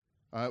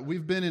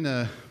We've been in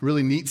a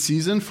really neat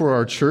season for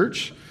our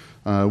church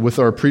with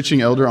our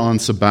preaching elder on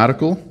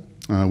sabbatical.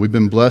 We've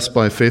been blessed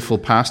by faithful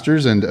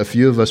pastors and a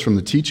few of us from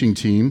the teaching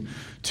team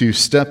to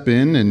step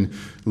in and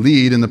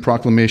lead in the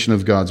proclamation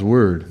of God's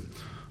word.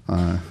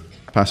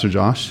 Pastor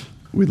Josh,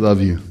 we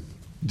love you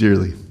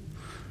dearly.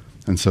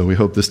 And so we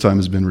hope this time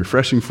has been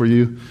refreshing for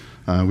you.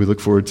 We look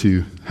forward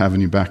to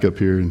having you back up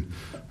here and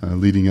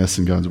leading us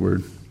in God's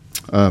word.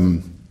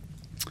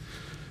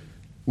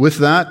 With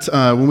that,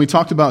 when we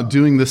talked about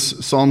doing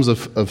this Psalms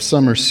of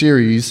Summer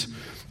series,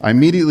 I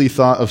immediately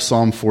thought of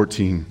Psalm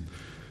 14.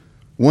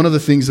 One of the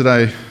things that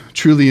I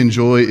truly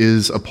enjoy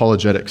is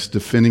apologetics,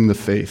 defending the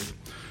faith.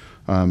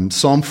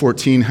 Psalm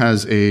 14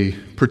 has a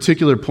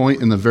particular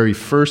point in the very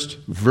first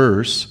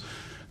verse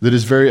that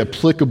is very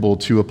applicable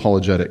to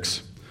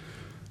apologetics.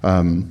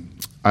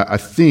 I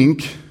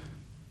think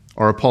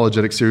our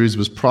apologetic series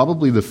was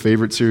probably the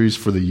favorite series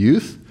for the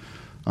youth.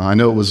 I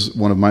know it was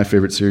one of my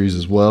favorite series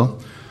as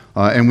well.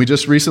 And we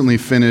just recently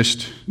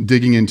finished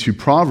digging into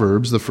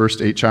Proverbs, the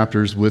first 8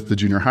 chapters, with the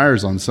junior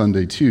hires on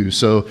Sunday too.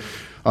 So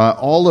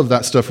all of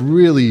that stuff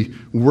really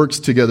works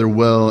together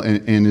well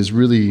and is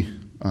really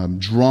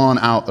drawn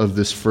out of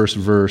this first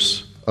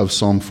verse of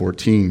Psalm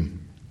 14.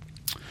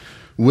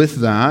 With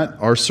that,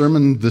 our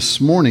sermon this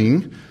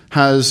morning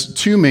has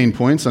 2 main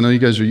points. I know you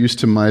guys are used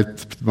to my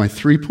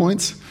 3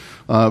 points,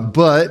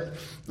 but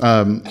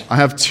I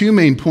have 2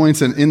 main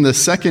points, and in the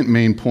second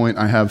main point,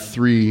 I have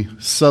 3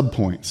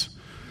 subpoints.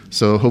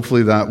 So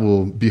hopefully that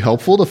will be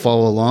helpful to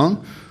follow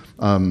along.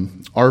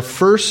 Our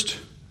first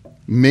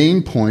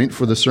main point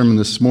for the sermon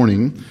this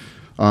morning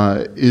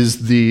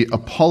is the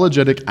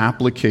apologetic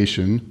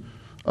application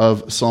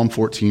of Psalm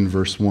 14,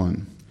 verse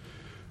 1.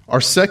 Our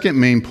second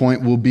main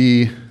point will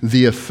be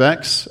the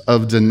effects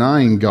of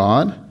denying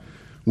God,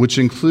 which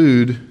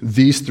include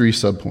these 3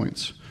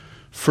 subpoints.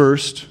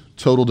 First,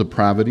 total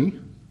depravity.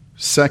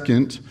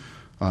 Second,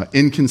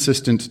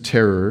 inconsistent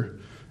terror.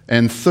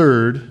 And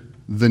third,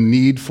 the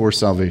need for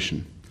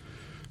salvation.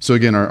 So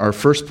again, our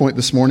first point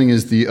this morning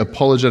is the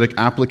apologetic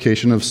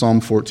application of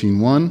Psalm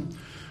 14:1.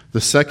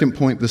 The second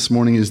point this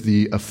morning is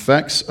the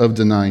effects of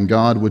denying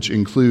God, which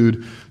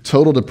include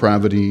total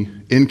depravity,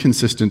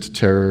 inconsistent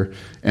terror,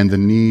 and the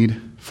need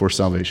for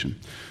salvation.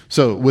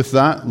 So with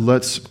that,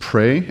 let's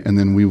pray, and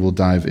then we will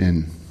dive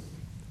in.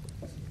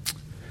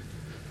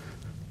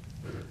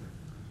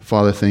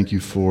 Father, thank you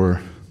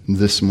for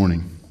this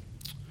morning.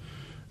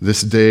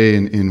 This day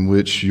in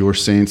which your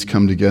saints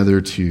come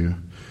together to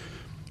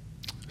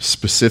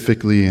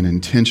specifically and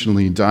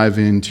intentionally dive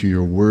into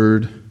your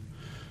word,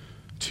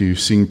 to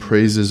sing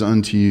praises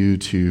unto you,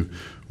 to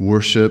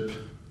worship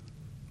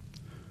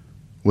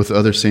with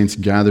other saints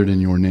gathered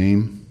in your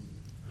name,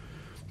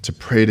 to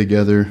pray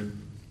together,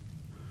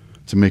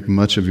 to make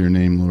much of your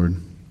name, Lord.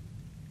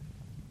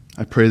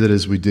 I pray that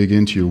as we dig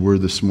into your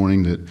word this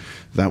morning,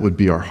 that would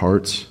be our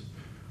hearts,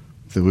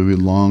 that we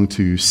would long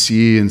to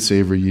see and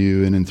savor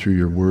you in and through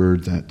your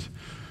word, that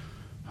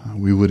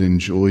we would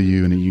enjoy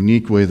you in a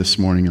unique way this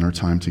morning in our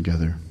time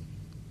together.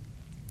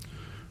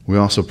 We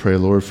also pray,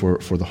 Lord, for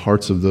the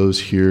hearts of those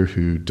here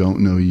who don't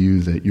know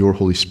you, that your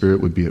Holy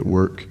Spirit would be at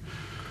work,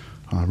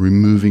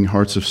 removing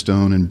hearts of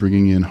stone and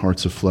bringing in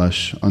hearts of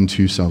flesh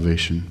unto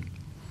salvation.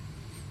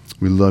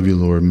 We love you,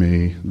 Lord.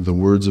 May the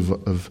words of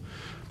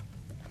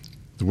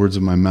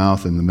my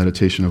mouth and the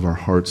meditation of our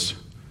hearts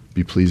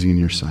be pleasing in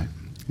your sight.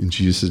 In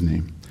Jesus'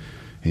 name,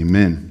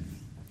 amen.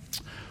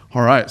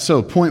 All right,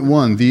 so point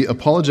 1, the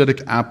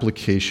apologetic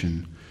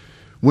application.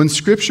 When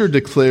Scripture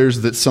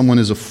declares that someone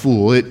is a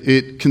fool,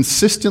 it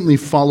consistently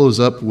follows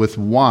up with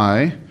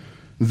why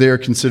they're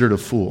considered a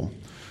fool.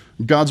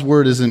 God's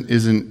word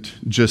isn't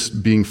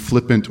just being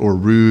flippant or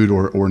rude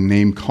or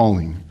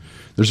name-calling.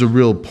 There's a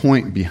real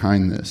point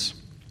behind this.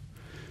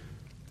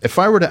 If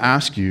I were to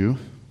ask you,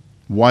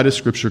 why does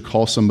Scripture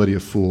call somebody a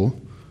fool,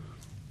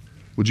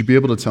 would you be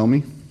able to tell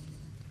me?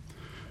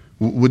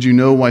 Would you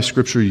know why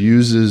Scripture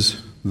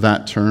uses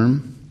that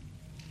term?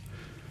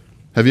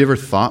 Have you ever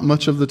thought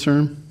much of the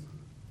term?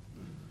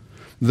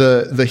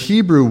 The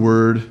Hebrew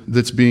word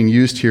that's being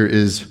used here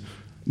is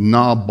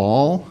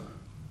nabal.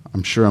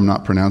 I'm sure I'm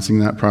not pronouncing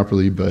that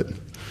properly, but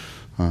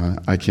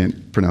I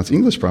can't pronounce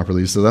English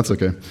properly, so that's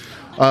okay.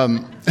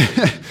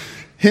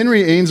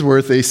 Henry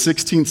Ainsworth, a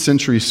 16th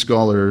century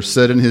scholar,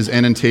 said in his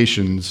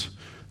annotations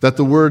that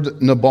the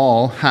word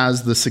nabal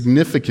has the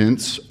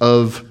significance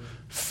of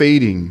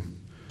fading,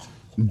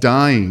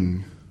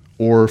 dying,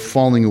 or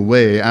falling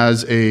away,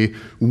 as a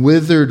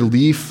withered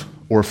leaf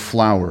or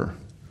flower.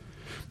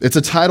 It's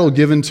a title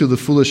given to the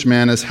foolish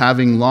man as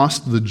having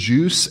lost the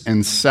juice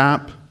and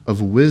sap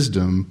of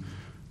wisdom,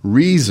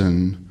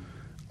 reason,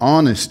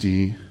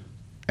 honesty,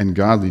 and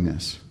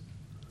godliness.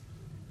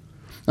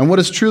 And what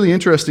is truly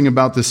interesting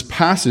about this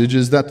passage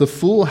is that the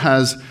fool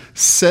has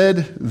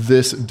said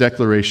this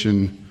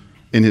declaration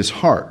in his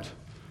heart.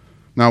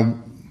 Now,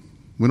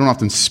 we don't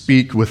often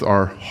speak with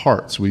our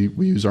hearts. We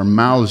use our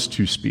mouths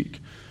to speak.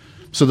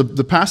 So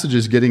the passage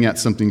is getting at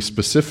something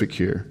specific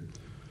here.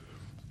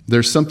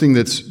 There's something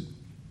that's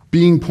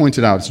being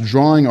pointed out. It's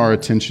drawing our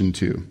attention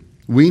to.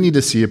 we need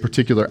to see a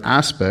particular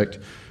aspect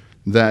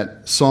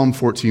that Psalm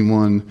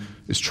 14:1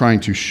 is trying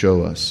to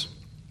show us.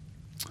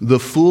 The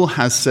fool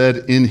has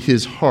said in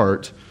his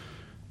heart,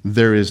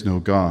 "There is no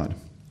God."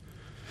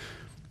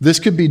 This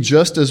could be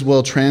just as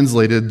well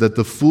translated that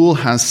the fool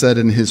has said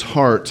in his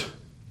heart,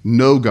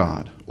 "No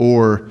God,"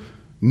 or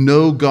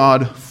 "No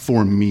God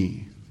for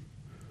me."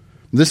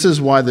 This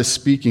is why the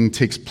speaking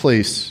takes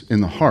place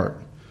in the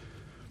heart.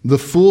 The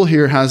fool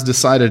here has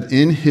decided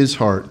in his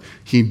heart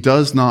he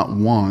does not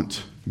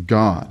want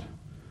God.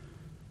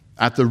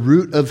 At the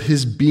root of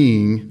his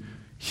being,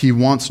 he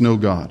wants no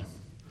God.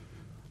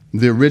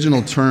 The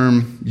original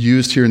term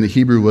used here in the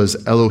Hebrew was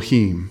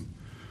Elohim.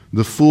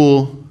 The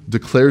fool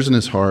declares in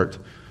his heart,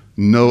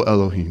 "No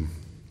Elohim."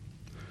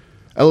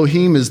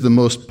 Elohim is the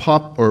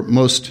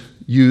most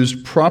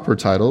used proper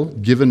title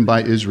given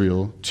by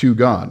Israel to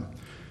God.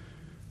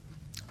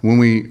 When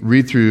we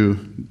read through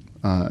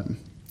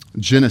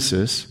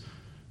Genesis,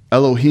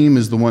 Elohim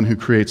is the one who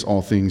creates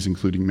all things,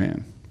 including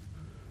man.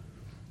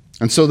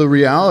 And so the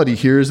reality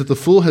here is that the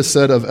fool has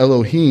said of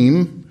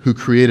Elohim, who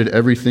created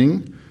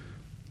everything,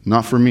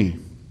 "Not for me."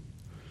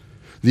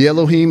 The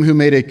Elohim who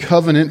made a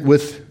covenant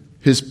with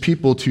his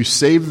people to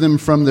save them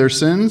from their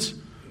sins,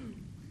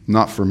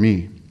 "Not for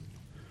me."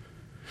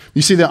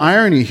 You see, the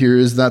irony here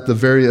is that the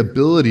very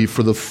ability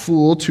for the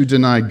fool to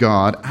deny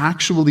God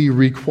actually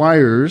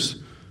requires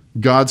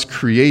God's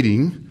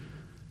creating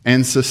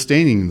and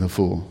sustaining the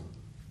fool.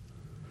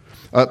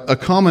 A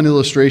common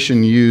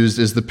illustration used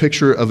is the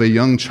picture of a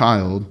young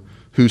child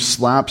who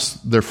slaps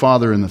their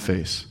father in the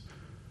face.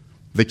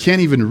 They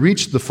can't even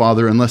reach the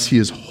father unless he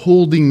is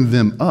holding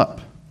them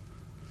up.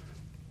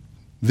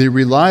 They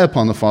rely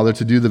upon the father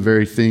to do the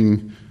very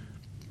thing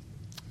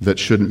that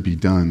shouldn't be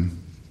done.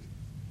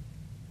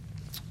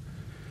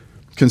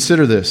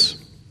 Consider this.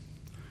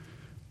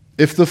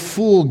 If the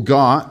fool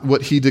got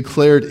what he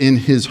declared in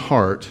his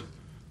heart,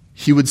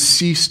 he would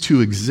cease to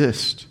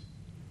exist.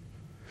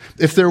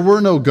 If there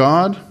were no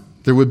God,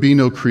 there would be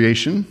no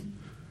creation,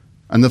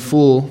 and the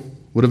fool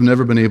would have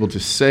never been able to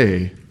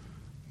say,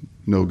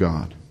 "No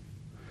God."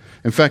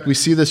 In fact, we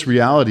see this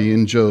reality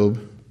in Job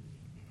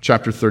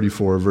chapter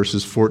 34,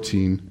 verses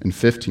 14 and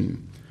 15.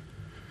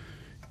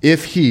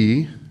 If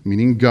he,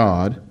 meaning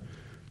God,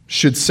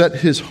 should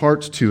set his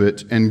heart to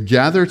it and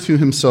gather to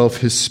himself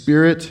his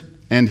spirit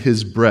and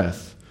his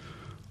breath,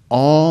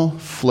 all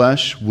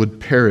flesh would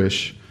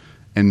perish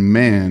and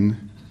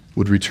man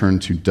would return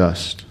to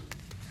dust.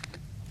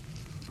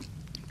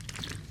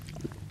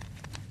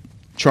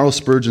 Charles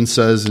Spurgeon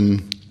says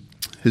in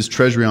his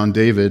Treasury on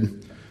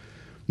David,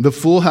 "The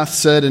fool hath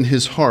said in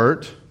his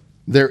heart,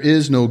 there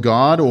is no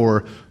God,"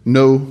 or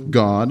 "no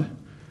God.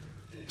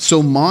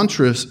 So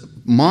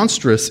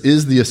monstrous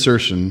is the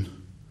assertion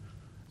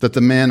that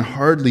the man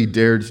hardly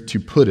dared to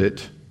put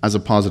it as a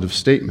positive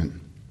statement,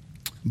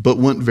 but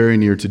went very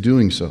near to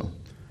doing so.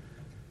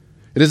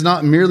 It is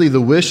not merely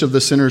the wish of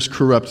the sinner's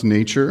corrupt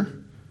nature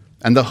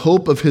and the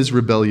hope of his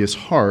rebellious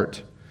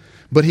heart,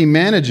 but he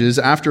manages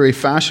after a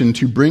fashion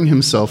to bring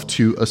himself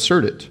to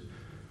assert it.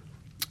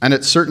 And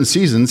at certain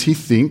seasons he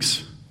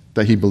thinks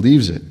that he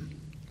believes it.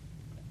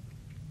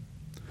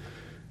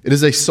 It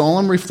is a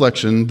solemn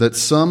reflection that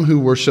some who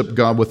worship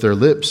God with their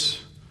lips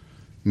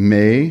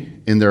may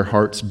in their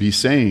hearts be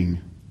saying,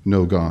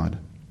 "No God."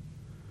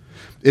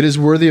 It is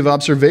worthy of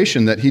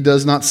observation that he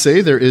does not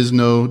say there is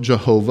no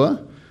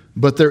Jehovah,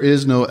 but there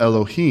is no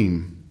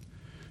Elohim.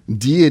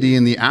 Deity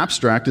in the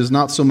abstract is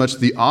not so much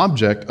the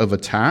object of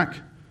attack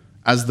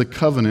as the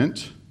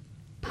covenant,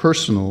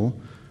 personal,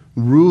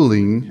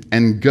 ruling,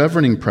 and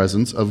governing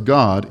presence of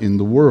God in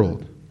the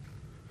world.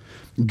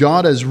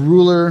 God as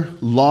ruler,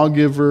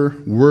 lawgiver,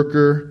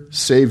 worker,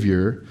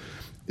 savior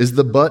is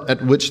the butt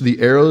at which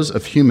the arrows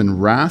of human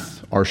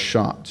wrath are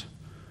shot.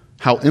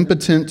 How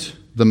impotent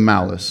the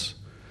malice,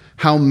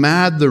 how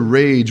mad the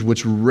rage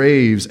which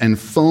raves and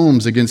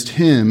foams against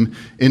him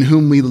in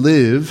whom we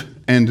live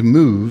and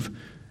move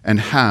and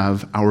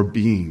have our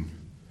being.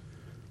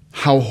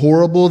 How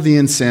horrible the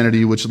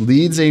insanity which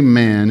leads a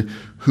man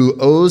who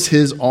owes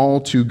his all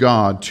to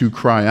God to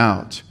cry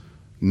out,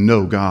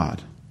 "No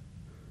God."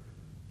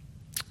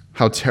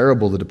 How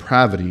terrible the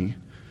depravity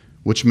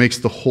which makes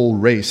the whole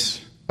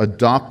race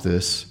adopt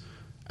this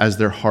as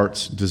their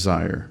heart's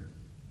desire.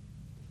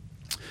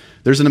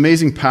 There's an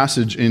amazing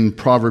passage in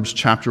Proverbs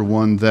chapter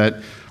 1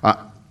 that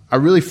I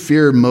really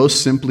fear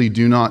most simply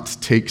do not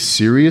take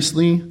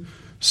seriously.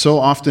 So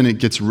often it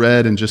gets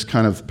read and just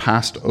kind of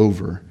passed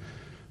over.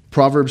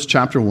 Proverbs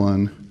chapter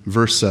 1,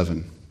 verse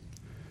 7.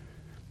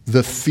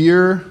 "The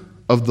fear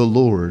of the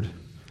Lord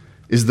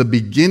is the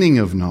beginning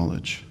of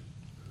knowledge.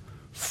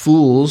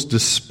 Fools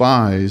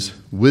despise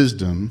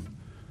wisdom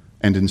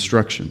and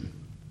instruction."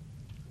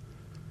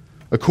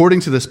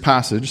 According to this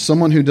passage,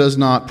 someone who does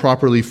not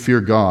properly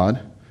fear God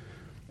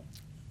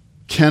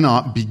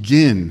cannot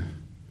begin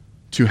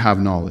to have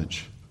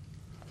knowledge.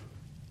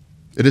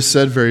 It is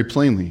said very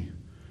plainly,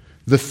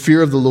 the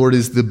fear of the Lord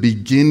is the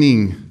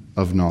beginning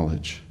of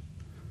knowledge.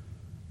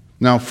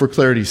 Now, for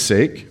clarity's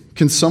sake,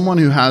 can someone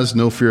who has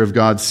no fear of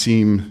God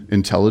seem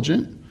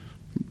intelligent?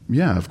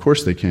 Yeah, of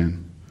course they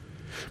can.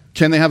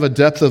 Can they have a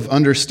depth of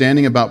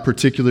understanding about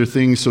particular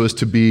things so as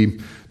to be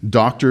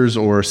doctors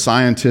or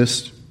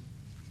scientists?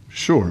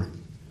 Sure.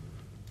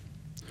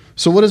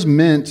 So what is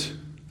meant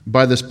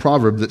by this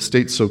proverb that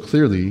states so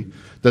clearly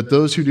that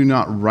those who do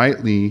not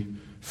rightly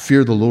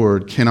fear the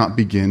Lord cannot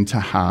begin to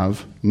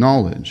have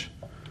knowledge?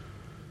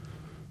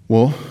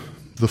 Well,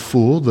 the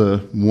fool, the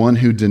one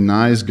who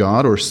denies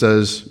God or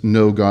says,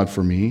 "No God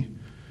for me,"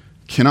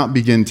 cannot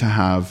begin to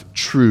have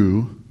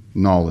true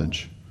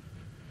knowledge.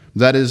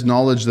 That is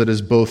knowledge that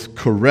is both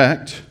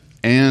correct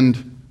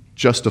and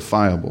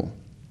justifiable.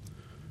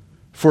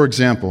 For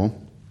example,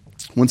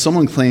 when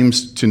someone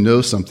claims to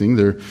know something,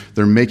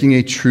 they're making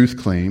a truth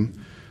claim,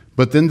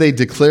 but then they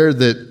declare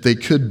that they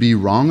could be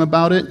wrong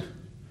about it.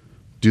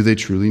 Do they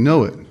truly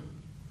know it?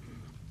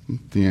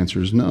 The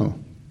answer is no.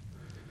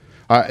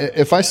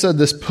 If I said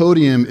this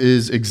podium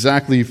is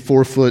exactly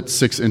 4 foot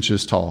 6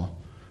 inches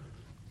tall,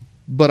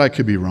 but I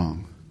could be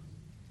wrong,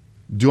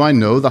 do I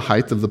know the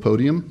height of the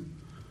podium?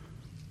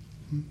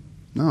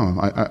 No,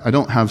 I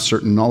don't have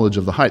certain knowledge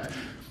of the height.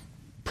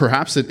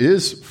 Perhaps it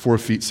is 4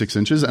 feet 6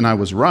 inches and I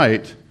was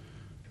right,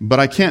 but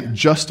I can't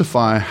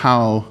justify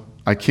how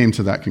I came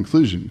to that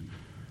conclusion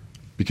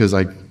because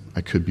I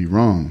could be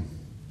wrong.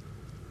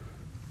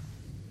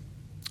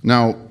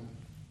 Now,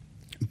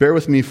 bear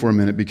with me for a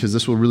minute because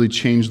this will really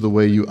change the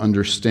way you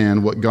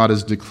understand what God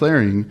is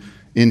declaring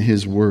in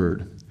His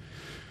Word.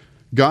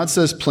 God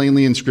says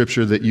plainly in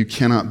Scripture that you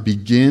cannot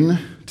begin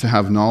to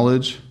have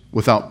knowledge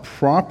without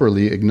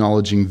properly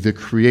acknowledging the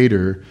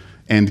Creator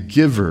and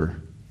Giver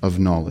of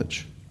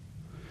knowledge.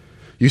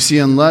 You see,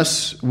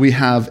 unless we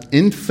have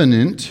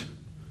infinite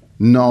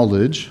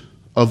knowledge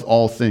of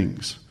all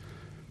things,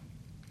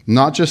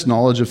 not just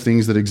knowledge of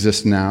things that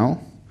exist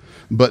now,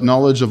 but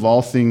knowledge of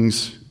all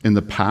things in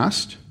the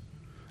past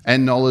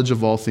and knowledge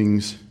of all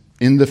things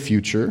in the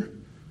future,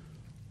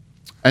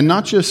 and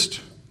not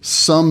just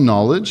some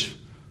knowledge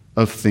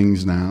of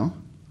things now,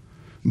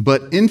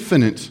 but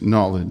infinite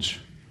knowledge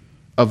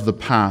of the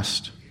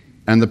past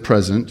and the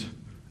present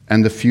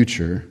and the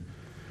future,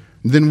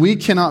 then we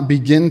cannot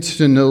begin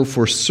to know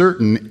for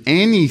certain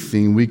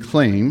anything we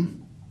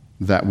claim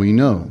that we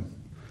know.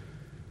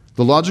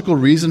 The logical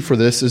reason for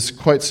this is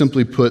quite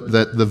simply put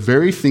that the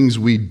very things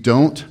we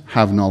don't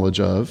have knowledge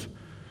of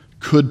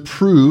could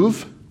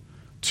prove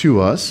to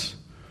us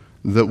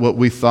that what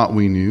we thought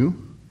we knew,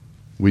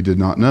 we did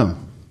not know.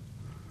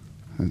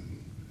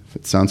 If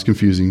it sounds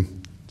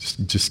confusing,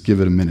 just give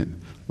it a minute.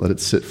 Let it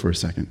sit for a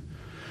second.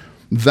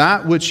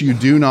 That which you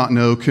do not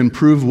know can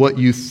prove what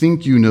you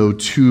think you know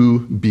to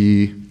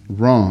be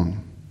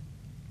wrong.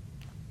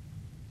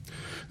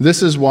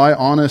 This is why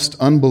honest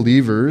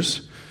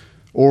unbelievers,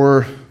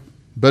 or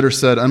better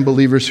said,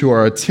 unbelievers who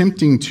are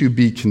attempting to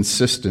be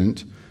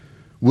consistent,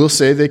 will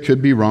say they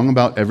could be wrong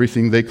about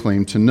everything they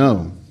claim to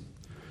know.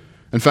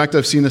 In fact,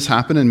 I've seen this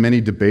happen in many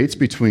debates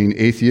between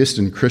atheists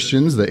and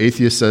Christians. The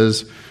atheist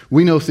says,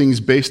 we know things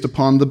based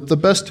upon the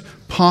best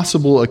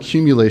possible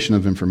accumulation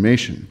of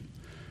information.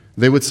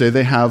 They would say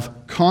they have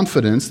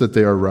confidence that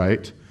they are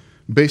right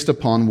based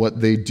upon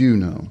what they do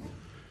know.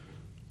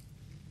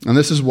 And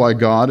this is why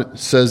God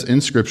says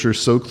in Scripture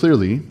so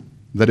clearly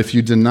that if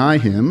you deny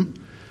Him,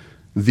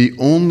 the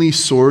only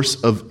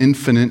source of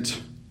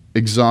infinite,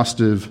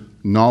 exhaustive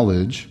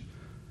knowledge,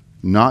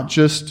 not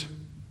just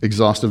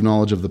exhaustive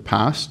knowledge of the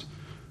past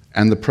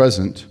and the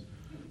present,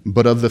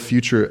 but of the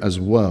future as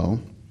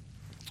well,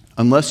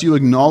 unless you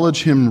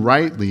acknowledge Him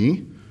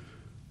rightly,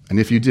 and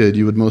if you did,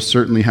 you would most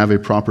certainly have a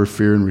proper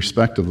fear and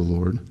respect of the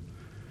Lord,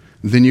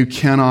 then you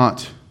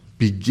cannot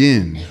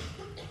begin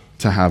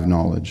to have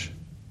knowledge.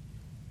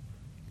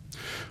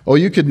 Oh,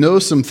 you could know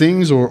some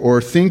things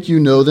or think you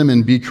know them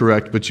and be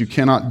correct, but you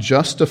cannot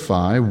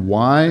justify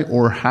why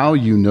or how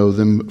you know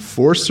them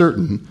for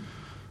certain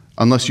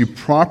unless you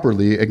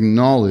properly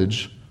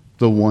acknowledge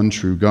the one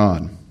true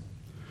God.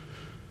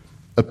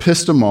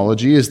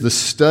 Epistemology is the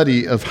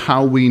study of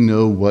how we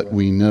know what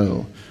we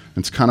know.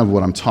 It's kind of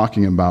what I'm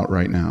talking about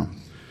right now.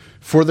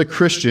 For the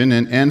Christian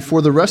and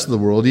for the rest of the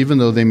world, even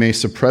though they may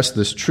suppress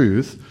this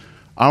truth,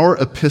 our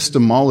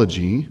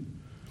epistemology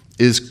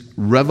is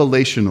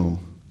revelational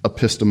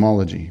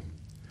epistemology.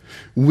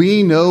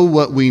 We know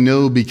what we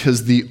know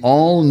because the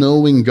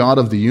all-knowing God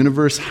of the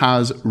universe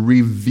has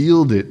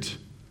revealed it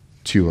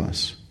to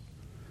us.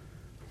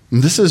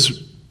 And this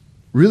is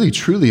really,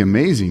 truly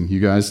amazing, you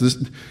guys.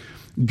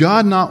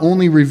 God not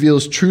only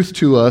reveals truth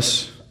to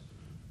us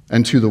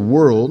and to the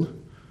world,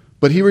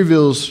 but He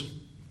reveals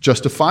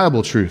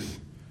justifiable truth.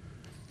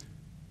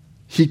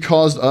 He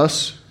caused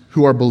us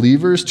who are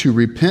believers to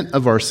repent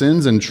of our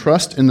sins and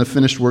trust in the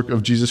finished work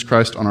of Jesus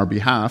Christ on our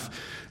behalf.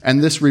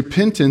 And this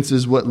repentance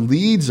is what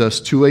leads us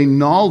to a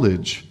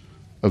knowledge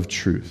of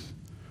truth.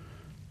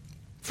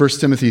 1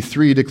 Timothy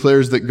 3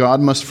 declares that God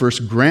must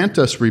first grant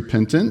us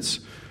repentance,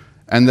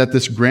 and that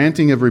this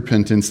granting of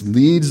repentance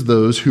leads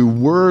those who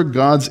were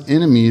God's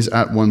enemies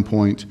at one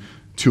point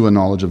to a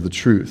knowledge of the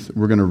truth.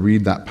 We're going to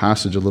read that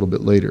passage a little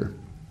bit later.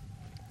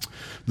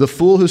 The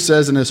fool who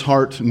says in his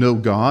heart, "No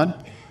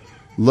God,"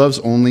 loves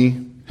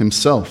only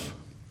himself.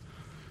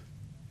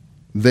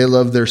 They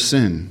love their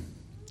sin.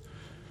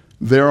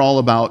 They're all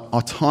about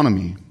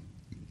autonomy.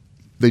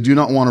 They do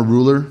not want a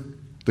ruler.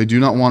 They do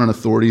not want an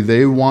authority.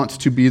 They want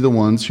to be the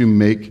ones who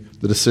make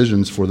the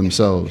decisions for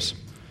themselves.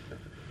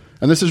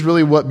 And this is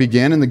really what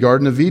began in the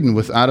Garden of Eden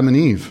with Adam and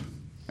Eve,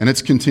 and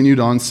it's continued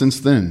on since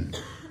then.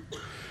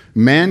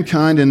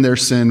 Mankind in their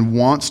sin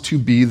wants to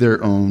be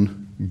their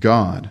own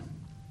God.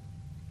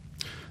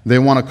 They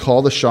want to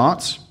call the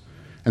shots,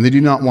 and they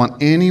do not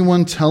want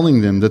anyone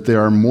telling them that they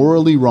are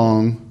morally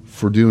wrong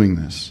for doing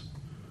this.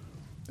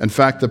 In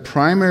fact, the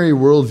primary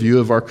worldview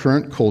of our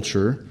current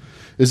culture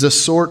is a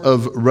sort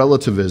of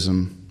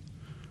relativism.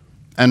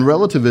 And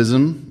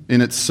relativism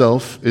in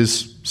itself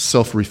is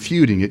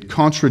self-refuting. It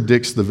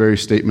contradicts the very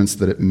statements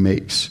that it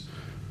makes,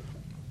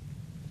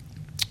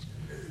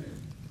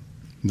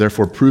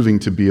 therefore proving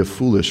to be a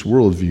foolish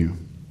worldview.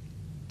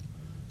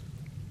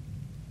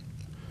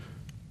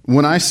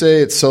 When I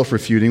say it's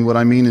self-refuting, what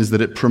I mean is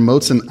that it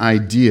promotes an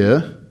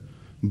idea,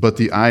 but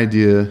the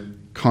idea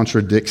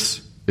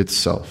contradicts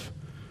itself.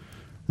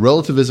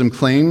 Relativism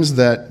claims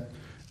that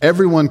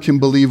everyone can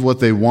believe what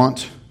they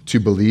want to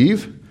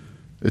believe.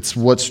 It's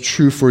what's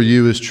true for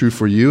you is true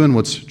for you, and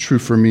what's true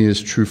for me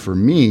is true for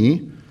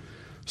me,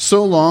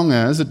 so long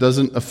as it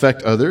doesn't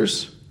affect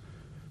others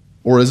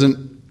or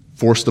isn't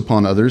forced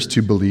upon others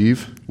to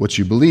believe what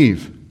you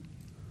believe.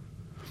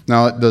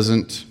 Now, it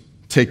doesn't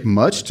take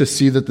much to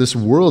see that this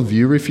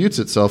worldview refutes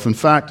itself. In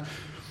fact,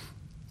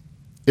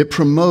 it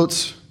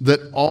promotes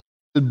that all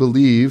should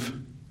believe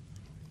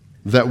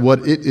that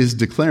what it is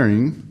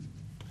declaring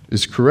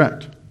is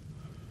correct.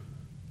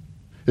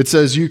 It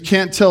says you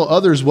can't tell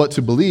others what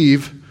to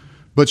believe,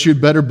 but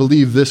you'd better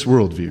believe this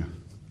worldview.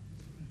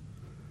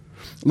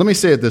 Let me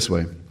say it this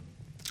way.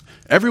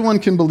 Everyone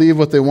can believe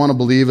what they want to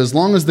believe as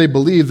long as they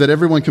believe that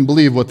everyone can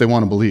believe what they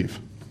want to believe.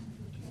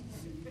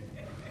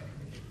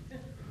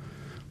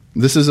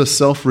 This is a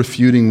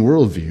self-refuting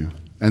worldview,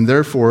 and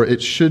therefore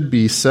it should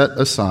be set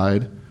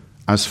aside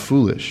as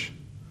foolish.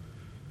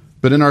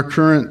 But in our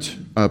current,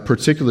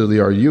 particularly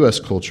our U.S.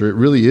 culture, it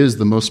really is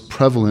the most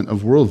prevalent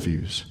of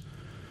worldviews.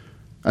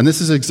 And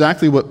this is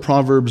exactly what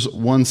Proverbs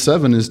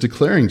 1:7 is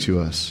declaring to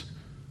us.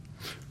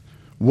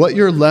 What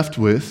you're left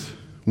with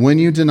when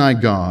you deny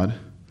God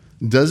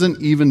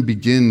doesn't even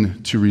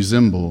begin to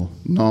resemble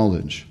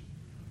knowledge.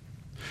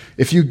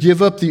 If you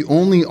give up the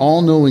only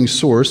all-knowing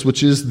source,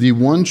 which is the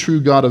one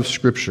true God of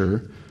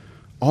Scripture,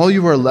 all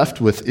you are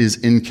left with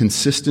is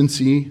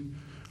inconsistency,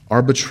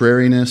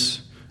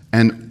 arbitrariness,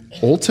 and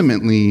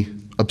ultimately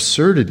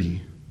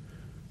absurdity.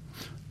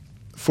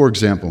 For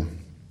example,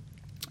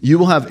 you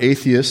will have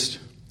atheists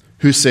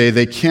who say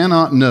they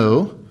cannot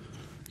know,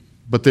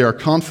 but they are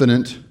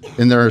confident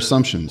in their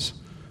assumptions.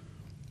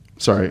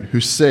 Who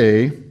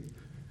say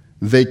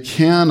they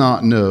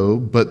cannot know,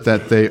 but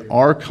that they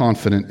are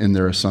confident in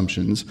their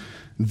assumptions.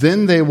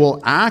 Then they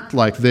will act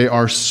like they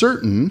are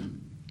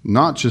certain,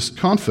 not just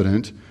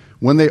confident,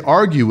 when they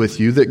argue with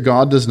you that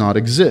God does not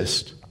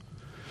exist.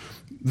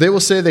 They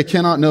will say they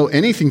cannot know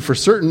anything for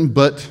certain,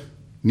 but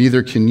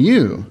neither can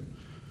you.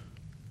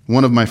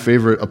 One of my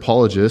favorite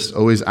apologists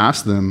always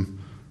asks them,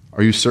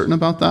 "Are you certain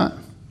about that?"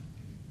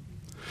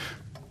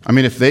 I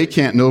mean, if they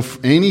can't know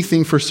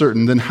anything for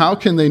certain, then how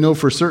can they know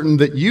for certain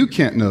that you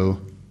can't know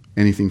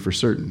anything for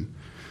certain?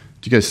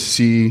 Do you guys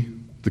see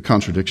the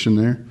contradiction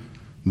there?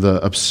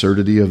 The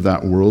absurdity of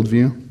that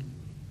worldview?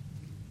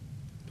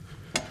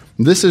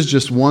 This is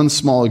just one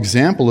small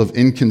example of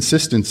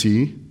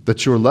inconsistency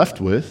that you're left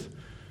with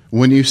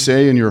when you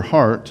say in your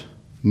heart,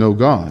 "No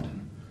God."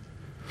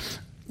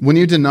 When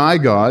you deny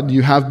God,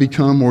 you have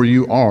become or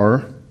you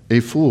are a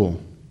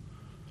fool.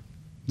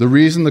 The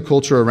reason the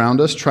culture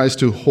around us tries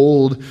to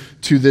hold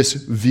to this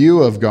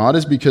view of God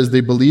is because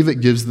they believe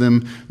it gives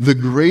them the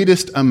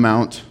greatest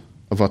amount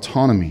of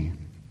autonomy.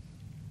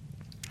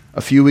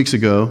 A few weeks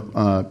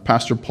ago,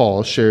 Pastor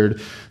Paul shared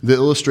the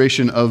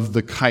illustration of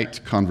the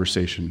kite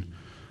conversation,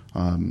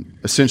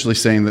 essentially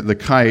saying that the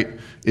kite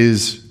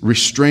is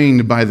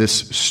restrained by this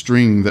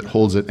string that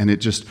holds it, and it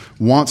just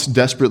wants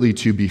desperately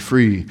to be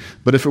free.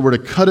 But if it were to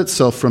cut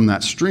itself from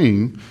that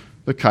string,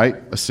 the kite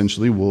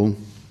essentially will,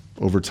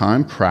 over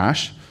time,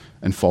 crash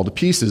and fall to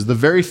pieces. The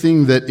very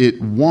thing that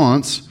it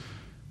wants,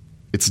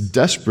 it's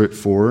desperate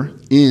for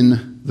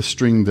in the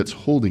string that's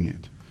holding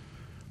it.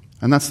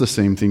 And that's the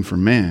same thing for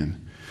man.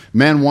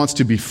 Man wants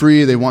to be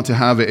free. They want to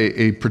have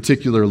a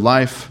particular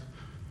life.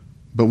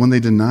 But when they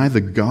deny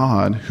the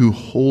God who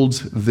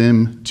holds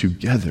them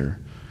together,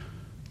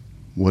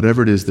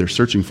 whatever it is they're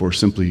searching for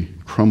simply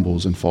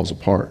crumbles and falls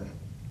apart.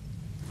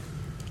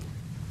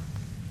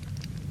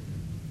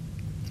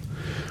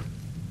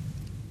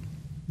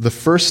 The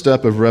first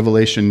step of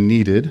revelation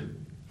needed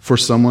for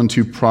someone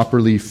to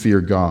properly fear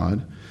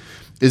God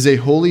is a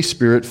Holy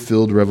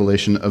Spirit-filled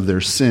revelation of their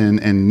sin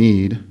and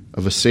need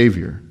of a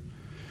Savior.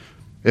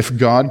 If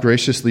God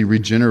graciously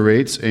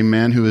regenerates a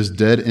man who is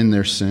dead in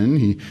their sin,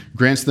 he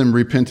grants them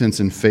repentance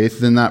and faith,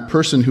 then that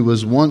person who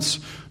was once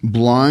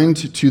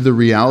blind to the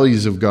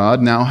realities of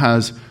God now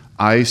has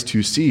eyes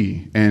to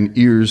see and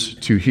ears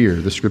to hear.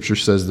 The Scripture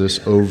says this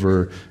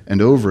over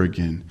and over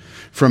again.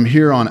 From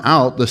here on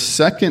out, the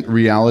second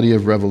reality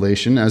of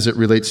revelation as it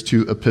relates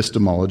to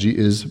epistemology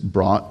is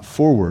brought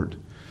forward.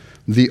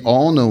 The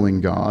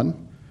all-knowing God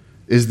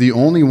is the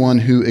only one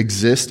who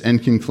exists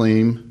and can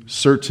claim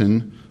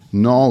certain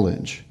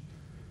knowledge.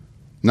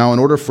 Now, in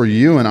order for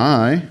you and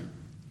I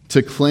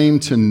to claim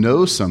to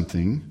know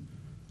something,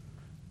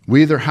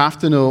 we either have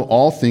to know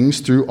all things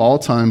through all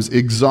times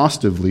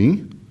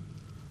exhaustively,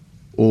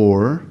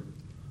 or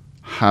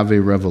have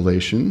a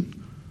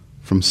revelation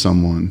from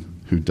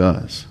someone who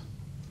does.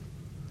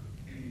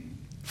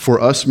 For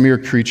us mere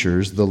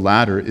creatures, the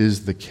latter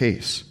is the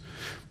case.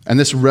 And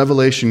this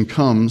revelation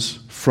comes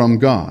from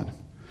God.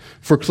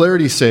 For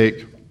clarity's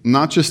sake,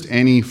 not just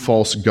any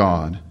false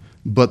god,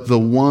 but the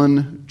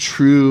one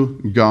true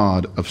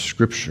God of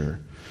Scripture,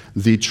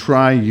 the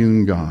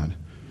triune God.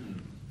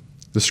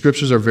 The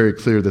Scriptures are very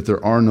clear that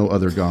there are no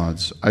other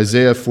gods.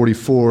 Isaiah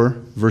 44,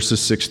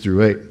 verses 6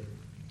 through 8.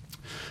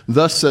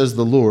 Thus says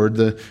the Lord,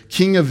 the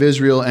King of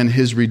Israel and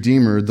his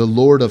Redeemer, the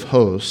Lord of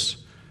hosts,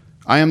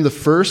 I am the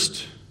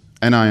first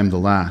and I am the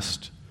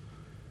last.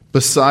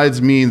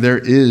 Besides me, there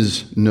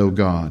is no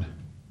God.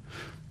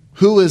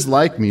 Who is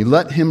like me?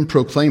 Let him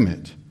proclaim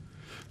it.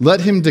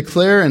 Let him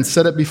declare and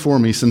set it before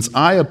me, since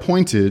I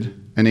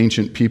appointed an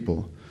ancient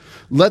people.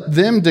 Let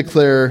them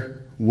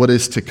declare what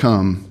is to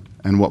come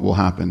and what will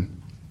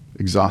happen.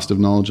 Exhaustive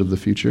knowledge of the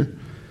future.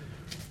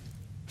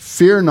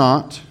 Fear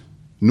not,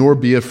 nor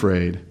be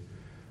afraid.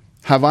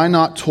 Have I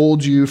not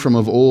told you from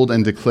of old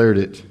and declared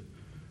it?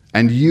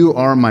 And you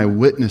are my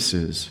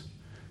witnesses.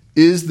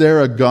 Is there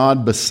a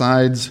God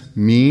besides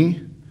me?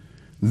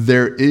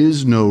 There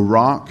is no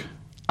rock.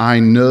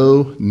 I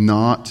know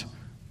not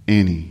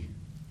any.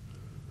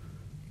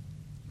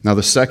 Now,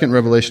 the second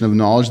revelation of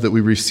knowledge that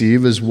we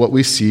receive is what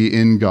we see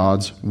in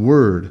God's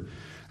Word.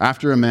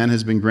 After a man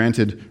has been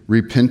granted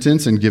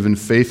repentance and given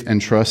faith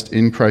and trust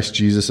in Christ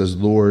Jesus as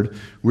Lord,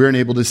 we are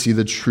enabled to see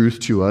the truth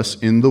to us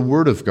in the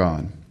Word of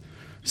God.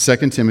 2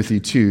 Timothy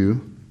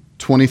 2,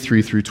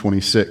 23 through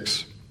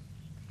 26.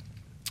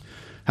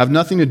 Have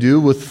nothing to do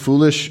with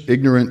foolish,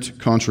 ignorant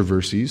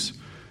controversies.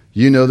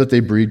 You know that they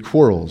breed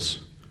quarrels.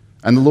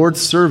 And the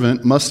Lord's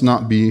servant must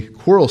not be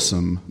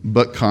quarrelsome,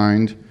 but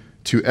kind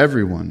to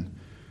everyone,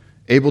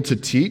 able to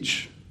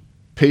teach,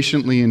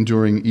 patiently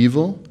enduring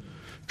evil,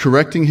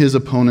 correcting his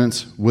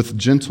opponents with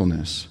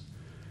gentleness.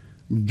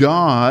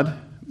 God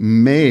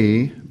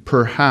may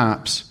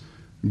perhaps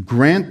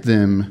grant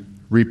them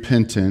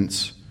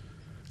repentance,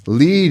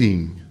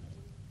 leading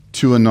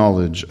to a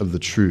knowledge of the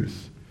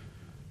truth.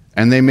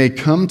 And they may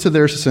come to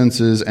their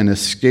senses and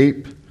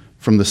escape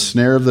from the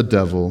snare of the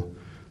devil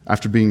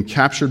after being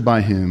captured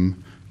by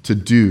him to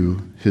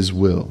do his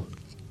will.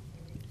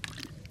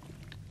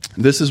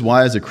 This is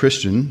why, as a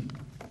Christian,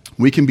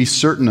 we can be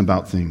certain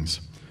about things.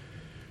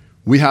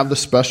 We have the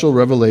special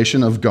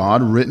revelation of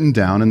God written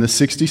down in the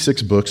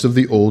 66 books of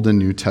the Old and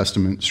New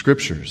Testament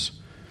Scriptures.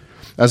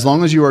 As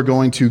long as you are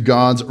going to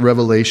God's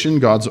revelation,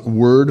 God's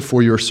word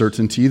for your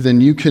certainty,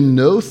 then you can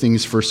know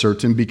things for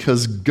certain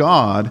because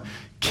God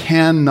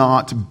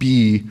cannot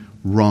be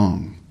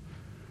wrong.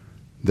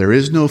 There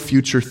is no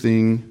future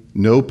thing,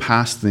 no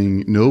past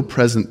thing, no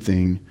present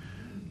thing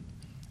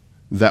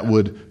that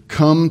would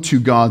come to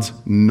God's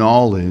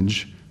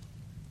knowledge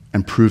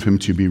and prove him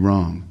to be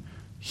wrong.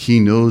 He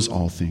knows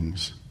all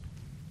things.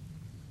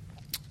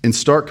 In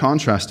stark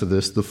contrast to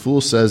this, the fool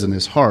says in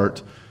his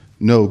heart,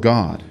 "No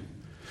God."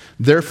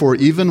 Therefore,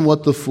 even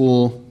what the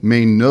fool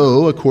may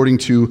know according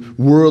to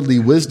worldly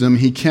wisdom,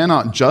 he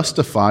cannot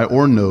justify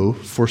or know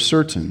for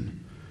certain.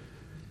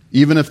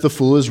 Even if the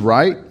fool is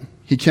right,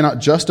 he cannot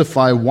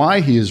justify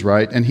why he is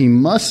right, and he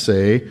must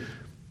say,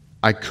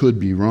 I could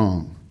be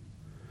wrong.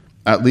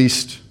 At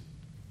least,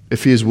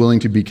 if he is willing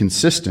to be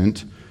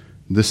consistent,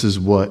 this is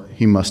what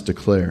he must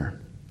declare.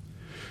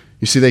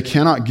 You see, they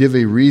cannot give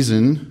a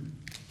reason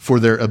for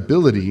their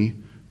ability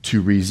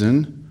to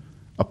reason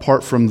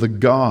apart from the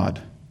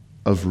God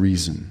of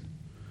reason.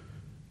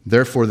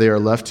 Therefore, they are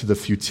left to the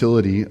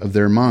futility of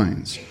their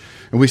minds.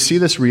 And we see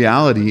this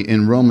reality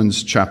in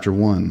Romans chapter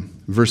 1,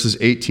 verses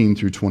 18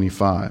 through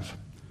 25.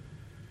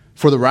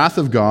 For the wrath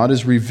of God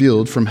is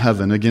revealed from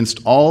heaven against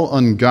all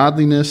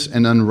ungodliness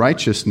and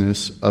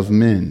unrighteousness of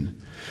men,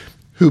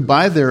 who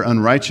by their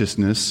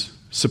unrighteousness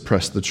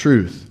suppress the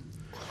truth.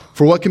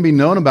 For what can be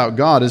known about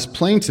God is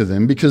plain to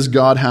them, because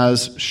God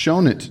has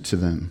shown it to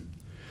them.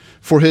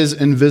 For his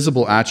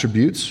invisible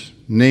attributes,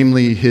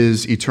 namely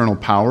his eternal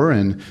power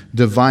and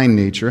divine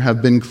nature,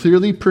 have been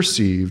clearly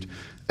perceived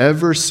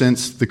ever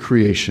since the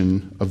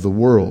creation of the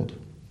world,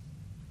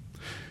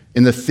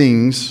 in the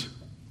things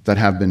that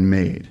have been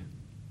made.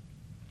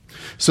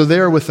 So they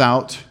are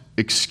without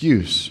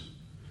excuse.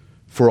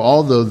 For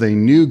although they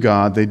knew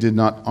God, they did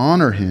not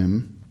honor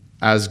him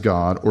as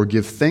God or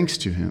give thanks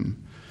to him,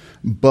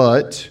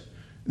 but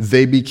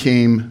they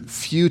became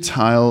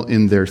futile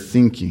in their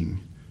thinking,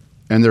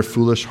 and their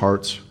foolish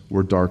hearts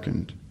were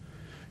darkened.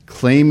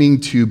 Claiming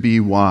to be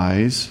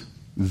wise,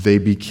 they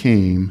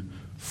became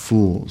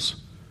fools,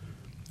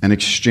 and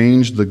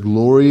exchanged the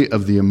glory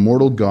of the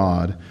immortal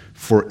God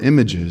for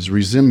images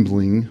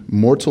resembling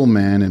mortal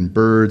man and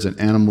birds and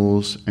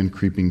animals and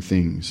creeping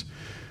things.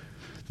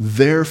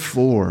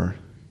 Therefore,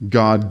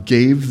 God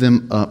gave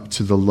them up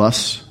to the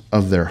lusts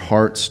of their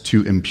hearts,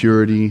 to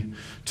impurity,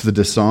 to the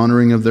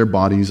dishonoring of their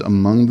bodies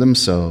among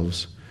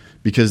themselves,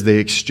 because they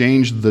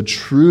exchanged the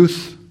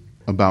truth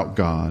about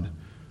God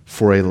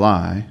for a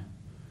lie,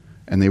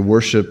 and they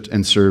worshipped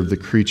and served the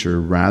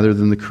creature rather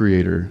than the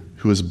Creator,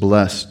 who is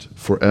blessed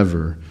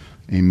forever.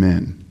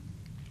 Amen.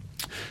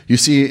 You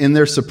see, in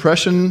their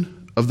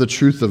suppression of the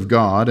truth of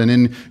God and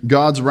in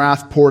God's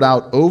wrath poured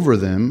out over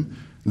them,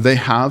 they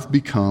have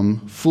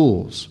become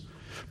fools.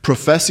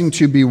 Professing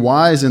to be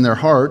wise in their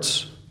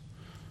hearts,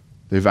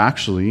 they've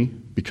actually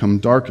become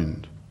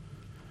darkened.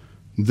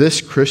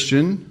 This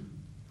Christian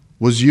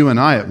was you and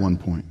I at one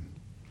point.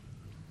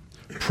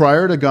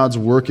 Prior to God's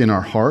work in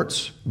our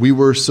hearts, we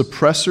were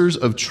suppressors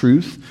of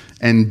truth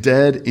and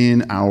dead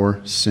in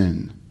our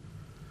sin.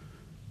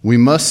 We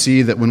must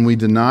see that when we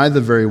deny the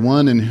very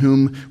one in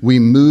whom we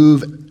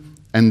move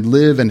and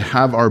live and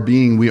have our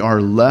being, we are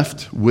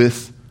left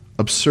with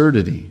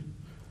absurdity.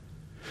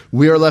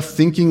 We are left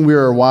thinking we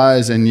are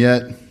wise and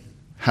yet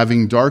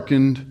having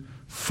darkened,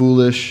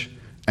 foolish,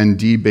 and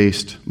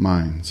debased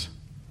minds.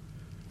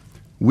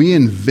 We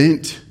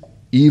invent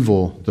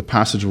evil, the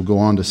passage will go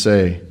on to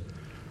say.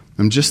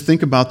 And just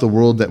think about the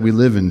world that we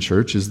live in,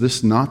 church. Is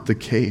this not the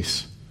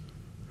case?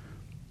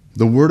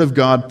 The Word of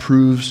God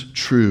proves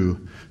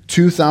true.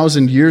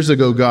 2,000 years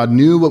ago, God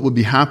knew what would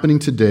be happening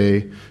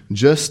today,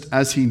 just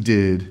as He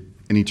did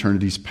in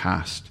eternity's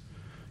past.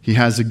 He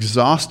has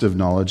exhaustive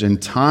knowledge, and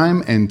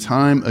time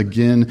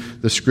again,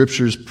 the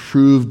Scriptures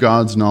prove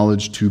God's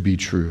knowledge to be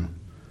true.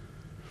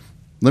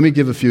 Let me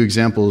give a few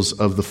examples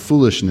of the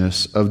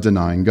foolishness of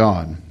denying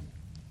God.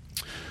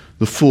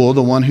 The fool,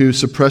 the one who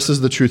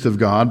suppresses the truth of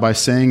God by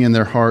saying in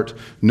their heart,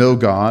 "No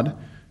God,"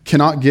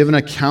 cannot give an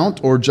account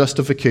or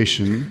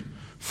justification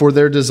for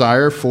their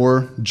desire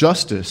for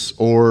justice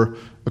or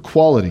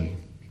equality.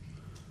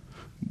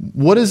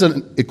 What is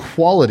an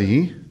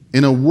equality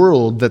in a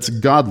world that's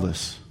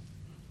godless?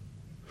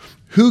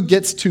 Who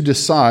gets to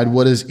decide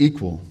what is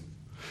equal?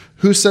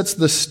 Who sets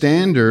the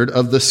standard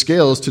of the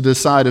scales to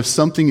decide if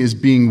something is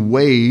being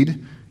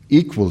weighed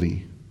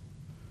equally?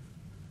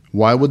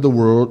 Why would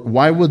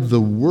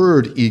the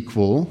word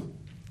equal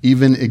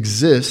even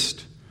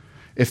exist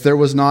if there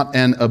was not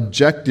an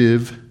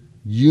objective,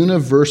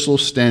 universal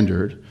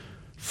standard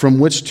from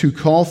which to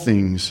call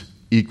things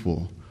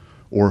equal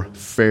or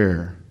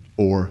fair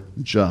or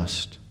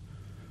just?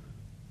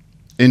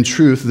 In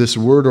truth, this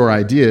word or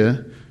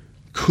idea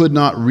could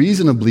not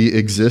reasonably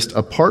exist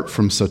apart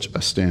from such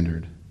a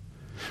standard.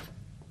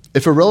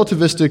 If a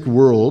relativistic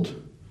world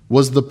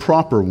was the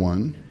proper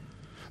one,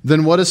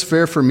 then what is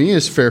fair for me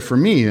is fair for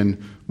me, and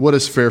what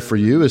is fair for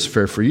you is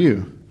fair for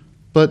you.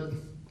 But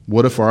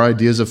what if our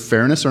ideas of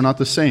fairness are not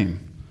the same?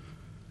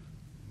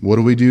 What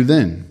do we do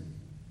then?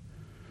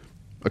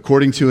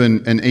 According to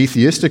an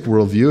atheistic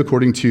worldview,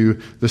 according to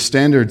the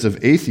standards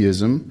of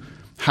atheism,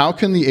 how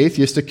can the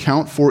atheist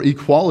account for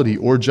equality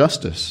or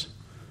justice?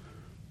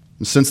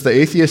 Since the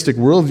atheistic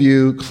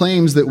worldview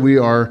claims that we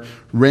are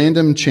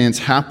random chance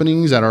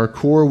happenings, at our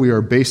core we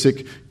are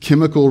basic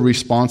chemical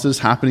responses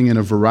happening in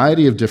a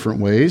variety of different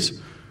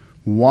ways,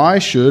 why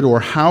should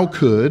or how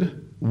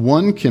could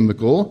one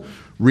chemical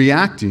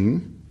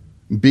reacting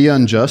be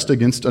unjust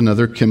against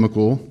another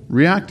chemical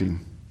reacting?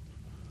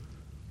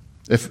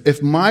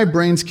 If my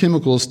brain's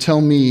chemicals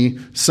tell me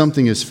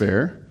something is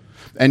fair,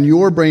 and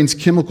your brain's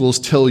chemicals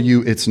tell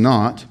you it's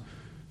not,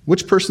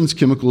 which person's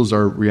chemicals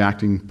are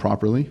reacting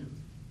properly?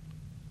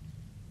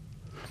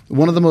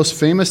 One of the most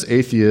famous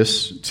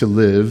atheists to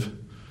live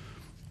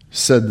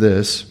said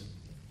this: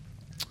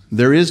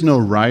 "There is no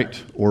right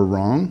or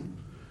wrong.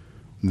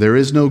 There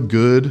is no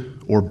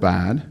good or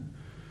bad,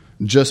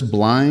 just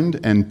blind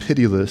and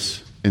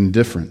pitiless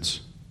indifference."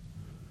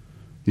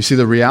 You see,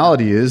 the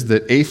reality is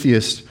that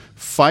atheists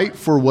fight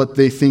for what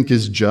they think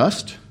is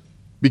just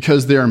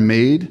because they are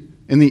made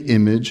in the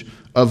image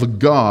of a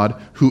God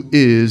who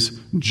is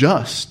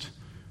just,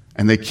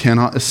 and they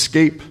cannot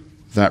escape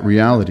that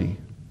reality.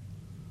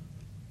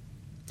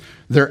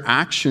 Their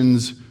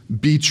actions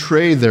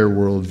betray their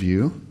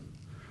worldview,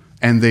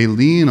 and they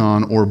lean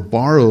on or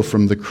borrow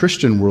from the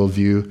Christian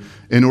worldview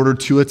in order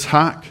to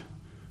attack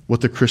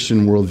what the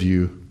Christian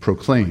worldview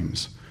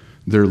proclaims.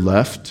 They're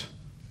left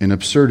in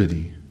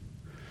absurdity.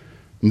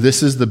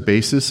 This is the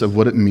basis of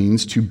what it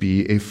means to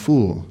be a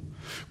fool.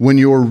 When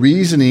your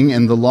reasoning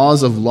and the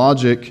laws of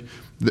logic,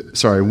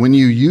 when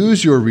you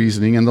use your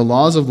reasoning and the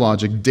laws of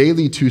logic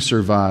daily to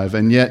survive,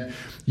 and yet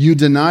you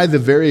deny the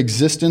very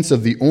existence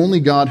of the only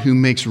God who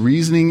makes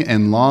reasoning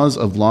and laws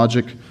of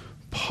logic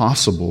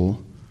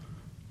possible,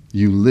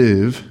 you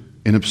live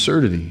in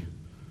absurdity.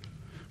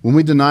 When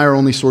we deny our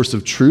only source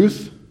of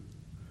truth,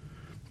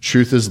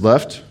 truth is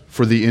left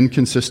for the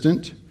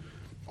inconsistent,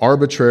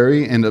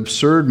 arbitrary, and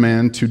absurd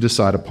man to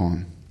decide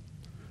upon.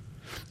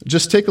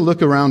 Just take a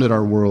look around at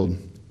our world.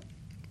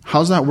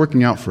 How's that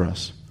working out for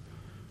us?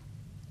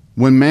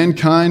 When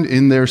mankind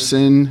in their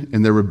sin,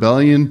 in their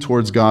rebellion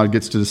towards God,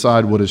 gets to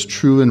decide what is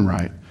true and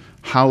right,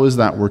 how is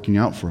that working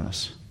out for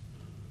us?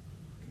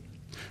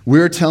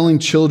 We're telling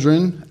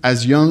children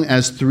as young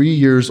as 3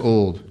 years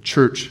old,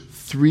 church,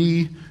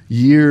 3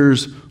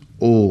 years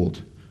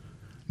old,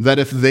 that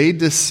if they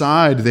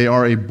decide they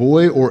are a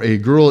boy or a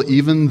girl,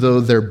 even though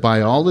their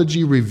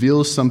biology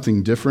reveals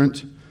something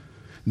different,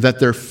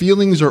 that their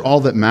feelings are all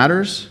that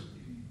matters,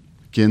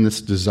 again, this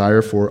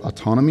desire for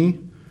autonomy,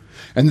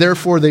 and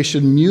therefore they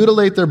should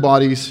mutilate their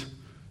bodies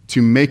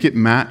to make it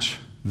match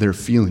their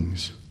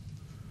feelings.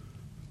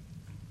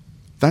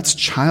 That's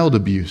child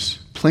abuse,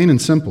 plain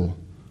and simple.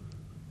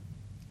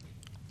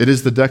 It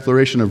is the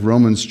declaration of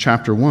Romans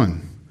chapter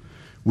 1.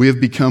 We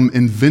have become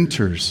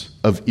inventors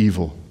of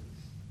evil.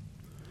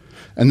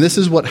 And this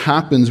is what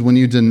happens when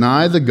you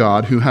deny the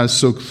God who has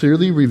so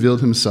clearly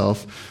revealed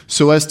himself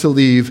so as to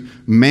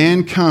leave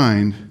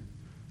mankind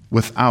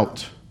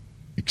without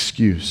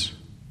excuse.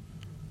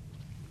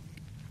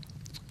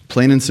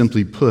 Plain and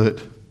simply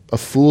put, a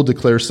fool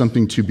declares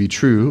something to be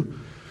true,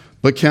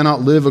 but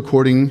cannot live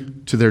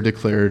according to their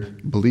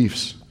declared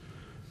beliefs.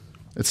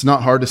 It's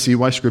not hard to see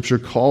why Scripture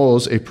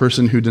calls a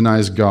person who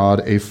denies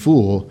God a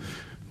fool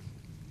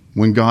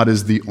when God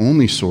is the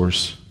only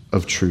source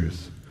of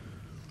truth.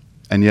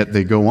 And yet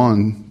they go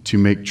on to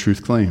make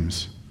truth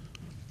claims.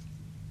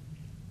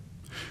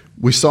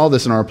 We saw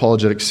this in our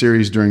apologetic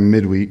series during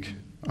midweek.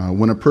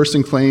 When a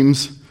person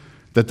claims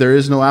that there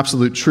is no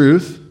absolute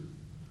truth,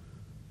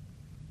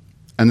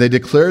 and they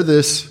declare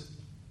this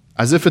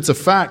as if it's a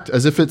fact,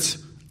 as if it's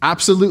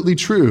absolutely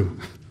true,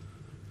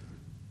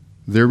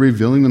 they're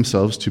revealing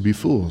themselves to be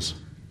fools.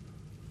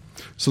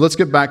 So let's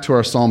get back to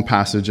our psalm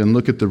passage and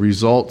look at the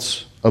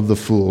results of the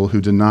fool who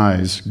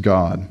denies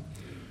God.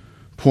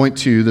 Point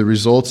 2, the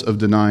results of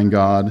denying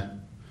God.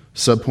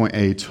 Subpoint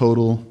A,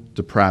 total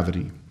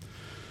depravity.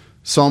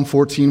 Psalm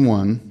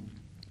 14:1,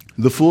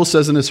 the fool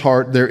says in his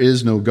heart, there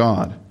is no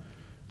God.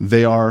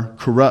 They are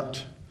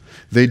corrupt.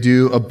 They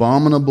do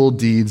abominable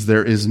deeds.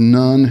 There is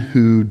none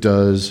who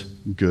does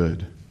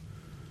good.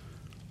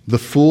 The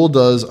fool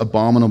does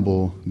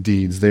abominable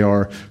deeds. They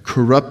are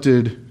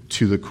corrupted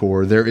to the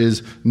core. There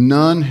is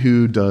none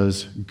who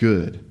does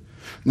good.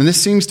 And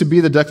this seems to be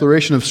the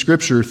declaration of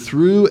Scripture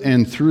through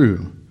and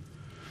through.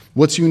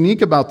 What's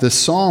unique about this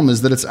psalm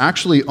is that it's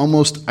actually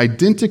almost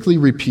identically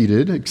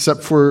repeated,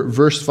 except for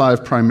verse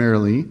 5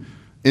 primarily,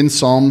 in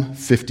Psalm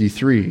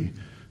 53. I'm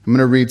going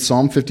to read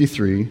Psalm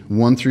 53,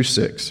 1 through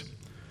 6.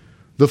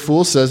 The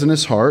fool says in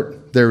his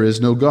heart, there is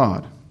no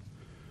God.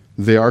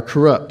 They are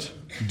corrupt,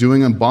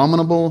 doing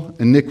abominable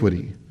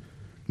iniquity.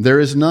 There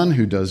is none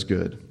who does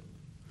good.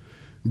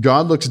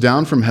 God looks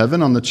down from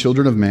heaven on the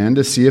children of man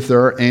to see if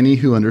there are any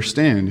who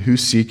understand, who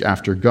seek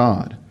after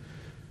God.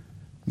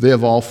 They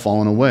have all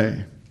fallen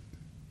away.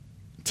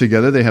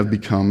 Together they have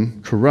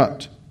become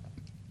corrupt.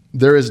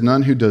 There is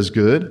none who does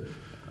good,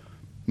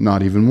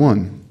 not even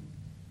one.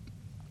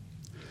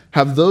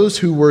 Have those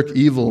who work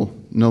evil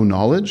no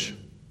knowledge?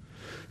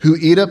 Who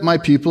eat up my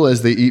people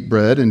as they eat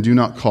bread and do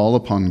not call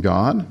upon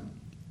God?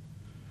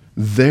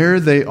 There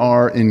they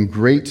are in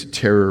great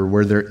terror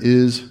where there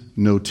is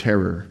no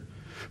terror.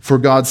 For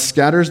God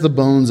scatters the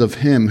bones of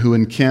him who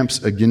encamps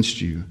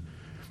against you.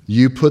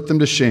 You put them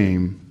to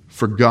shame,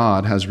 for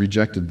God has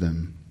rejected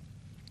them.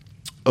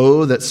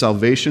 Oh, that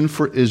salvation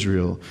for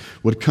Israel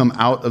would come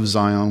out of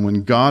Zion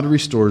when God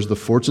restores the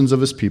fortunes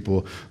of his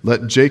people.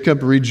 Let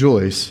Jacob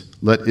rejoice,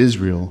 let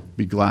Israel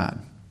be glad.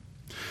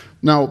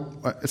 Now,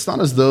 it's not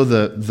as though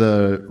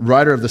the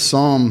writer of the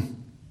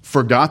psalm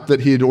forgot that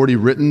he had already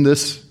written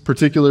this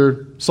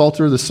particular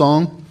psalter, the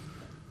song.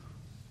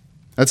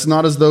 It's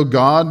not as though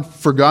God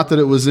forgot that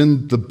it was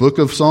in the book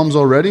of Psalms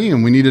already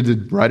and we needed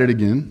to write it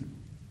again.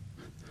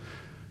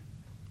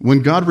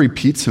 When God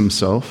repeats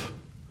himself,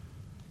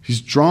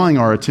 he's drawing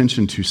our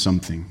attention to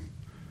something.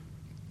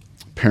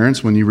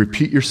 Parents, when you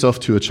repeat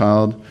yourself to a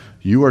child,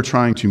 you are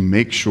trying to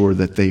make sure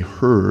that they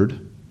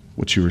heard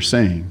what you were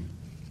saying.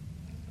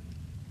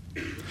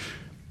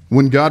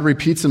 When God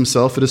repeats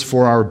himself, it is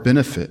for our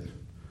benefit.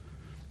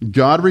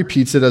 God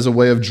repeats it as a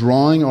way of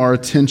drawing our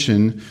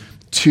attention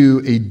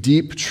to a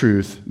deep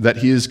truth that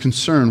he is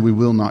concerned we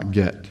will not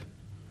get.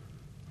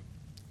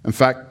 In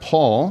fact,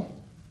 Paul,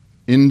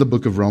 in the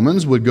book of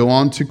Romans, would go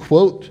on to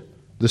quote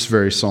this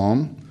very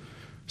psalm.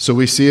 So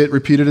we see it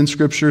repeated in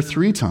Scripture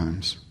 3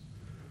 times.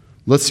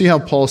 Let's see how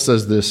Paul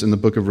says this in the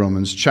book of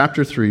Romans,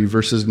 chapter 3,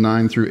 verses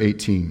 9 through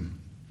 18.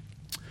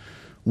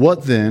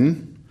 What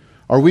then?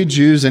 Are we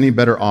Jews any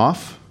better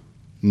off?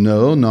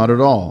 No, not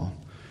at all.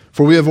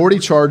 For we have already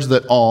charged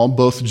that all,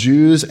 both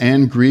Jews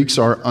and Greeks,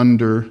 are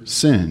under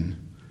sin.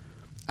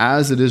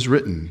 As it is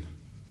written,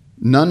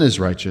 none is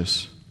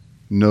righteous,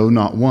 no,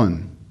 not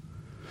one.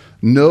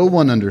 No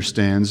one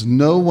understands,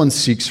 no one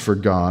seeks for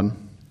God.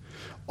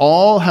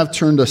 All have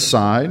turned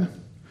aside,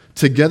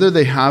 together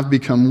they have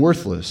become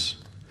worthless.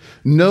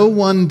 No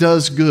one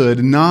does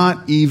good,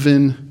 not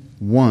even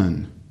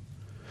one.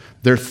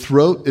 Their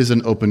throat is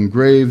an open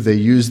grave. They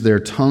use their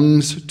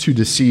tongues to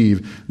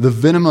deceive. The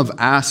venom of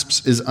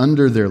asps is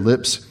under their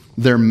lips.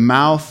 Their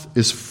mouth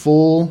is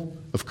full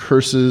of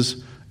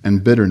curses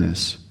and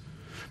bitterness.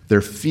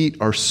 Their feet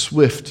are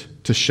swift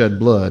to shed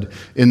blood.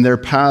 In their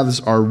paths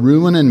are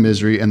ruin and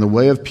misery, and the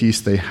way of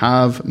peace they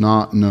have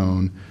not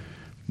known.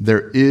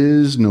 There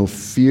is no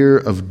fear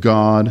of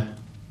God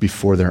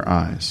before their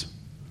eyes.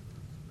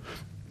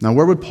 Now,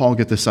 where would Paul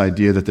get this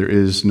idea that there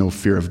is no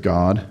fear of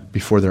God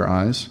before their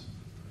eyes?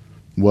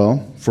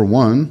 Well, for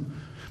one,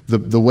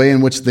 the way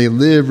in which they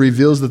live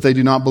reveals that they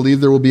do not believe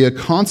there will be a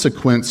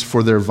consequence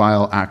for their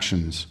vile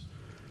actions.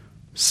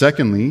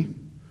 Secondly,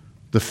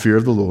 the fear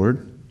of the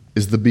Lord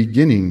is the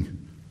beginning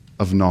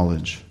of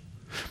knowledge.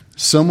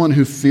 Someone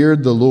who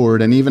feared the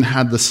Lord and even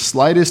had the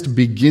slightest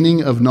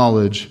beginning of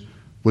knowledge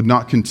would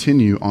not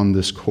continue on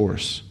this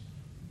course.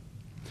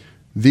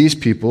 These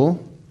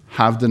people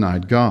have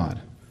denied God.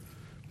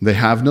 They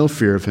have no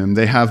fear of him.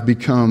 They have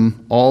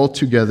become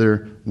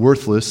altogether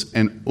worthless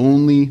and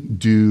only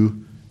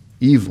do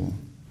evil.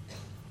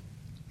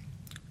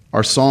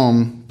 Our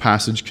psalm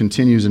passage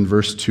continues in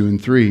verse 2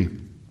 and 3.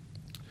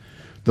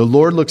 The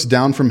Lord looks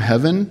down from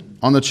heaven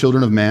on the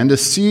children of man to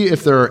see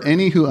if there are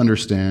any who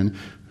understand,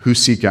 who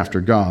seek after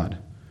God.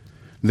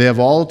 They have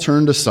all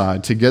turned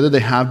aside. Together they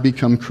have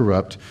become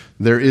corrupt.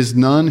 There is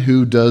none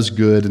who does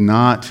good,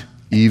 not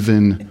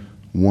even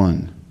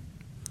one.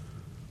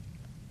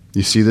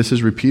 You see, this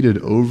is repeated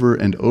over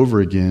and over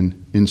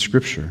again in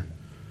Scripture.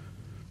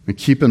 And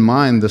keep in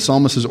mind, the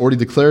psalmist has already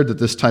declared that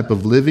this type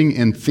of living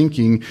and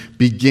thinking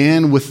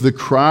began with the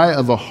cry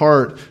of a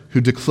heart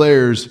who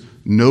declares,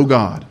 "No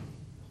God."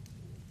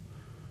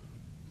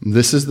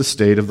 This is the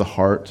state of the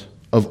heart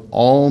of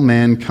all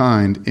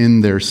mankind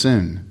in their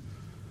sin.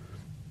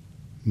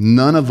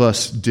 None of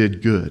us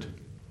did good.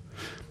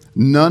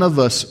 None of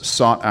us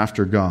sought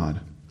after God.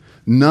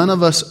 None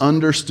of us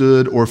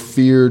understood or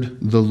feared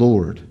the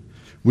Lord.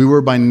 We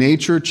were by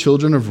nature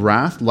children of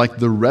wrath like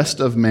the rest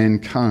of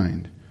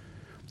mankind.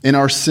 In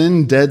our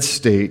sin-dead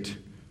state,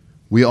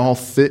 we all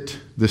fit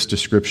this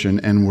description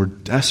and were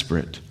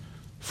desperate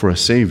for a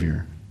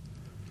Savior.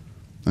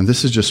 And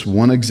this is just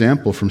one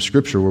example from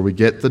Scripture where we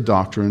get the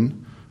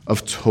doctrine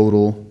of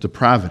total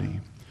depravity.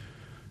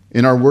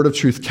 In our Word of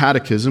Truth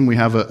Catechism, we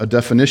have a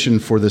definition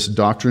for this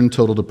doctrine,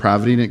 total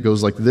depravity, and it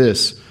goes like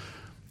this.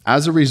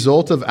 As a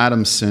result of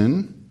Adam's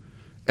sin,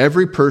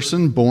 every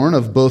person born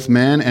of both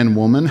man and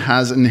woman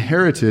has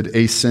inherited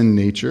a sin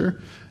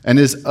nature and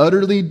is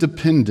utterly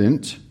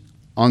dependent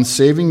on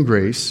saving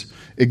grace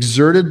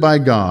exerted by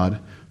God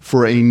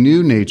for a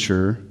new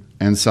nature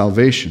and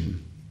salvation.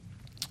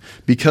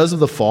 Because of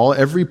the fall,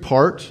 every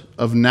part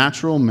of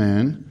natural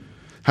man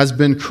has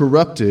been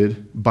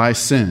corrupted by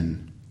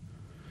sin.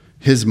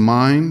 His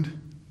mind,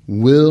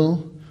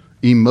 will,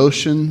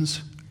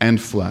 emotions, and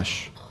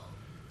flesh.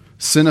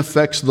 Sin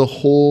affects the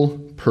whole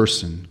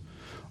person.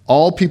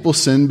 All people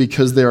sin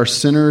because they are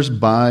sinners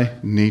by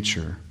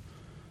nature.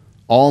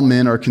 All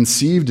men are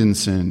conceived in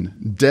sin,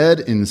 dead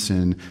in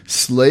sin,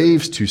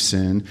 slaves to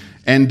sin,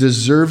 and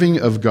deserving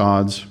of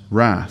God's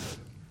wrath.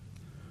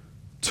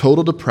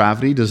 Total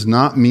depravity does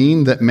not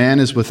mean that man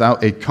is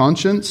without a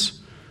conscience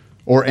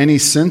or any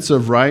sense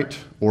of right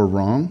or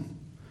wrong,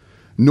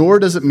 nor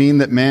does it mean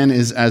that man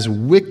is as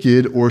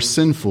wicked or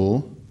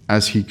sinful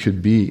as he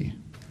could be.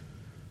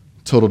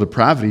 Total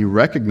depravity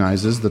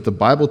recognizes that the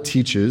Bible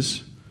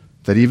teaches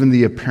that even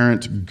the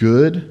apparent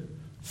good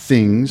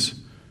things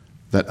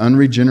that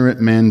unregenerate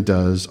man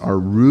does are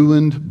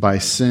ruined by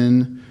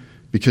sin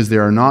because they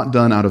are not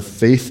done out of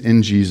faith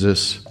in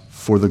Jesus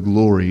for the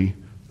glory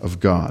of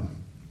God.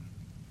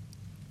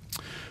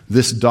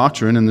 This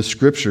doctrine and the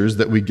Scriptures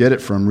that we get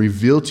it from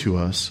reveal to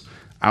us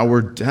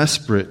our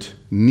desperate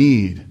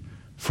need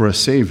for a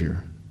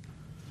Savior.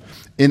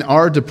 In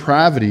our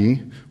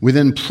depravity, we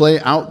then play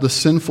out the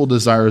sinful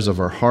desires of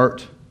our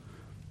heart.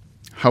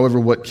 However,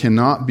 what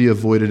cannot be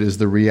avoided is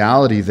the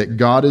reality that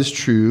God is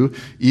true,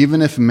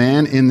 even if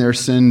man in their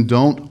sin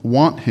don't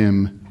want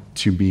him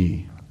to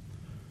be.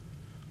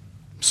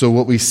 So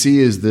what we see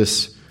is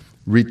this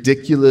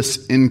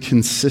ridiculous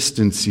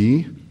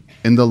inconsistency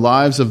in the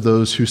lives of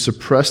those who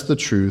suppress the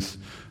truth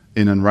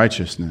in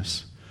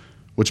unrighteousness,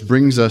 which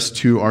brings us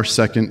to our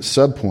second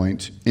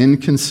subpoint,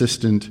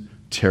 inconsistent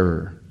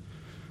terror.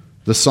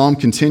 The psalm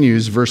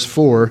continues, verse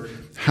 4,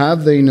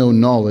 "Have they no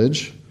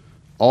knowledge?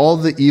 All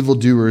the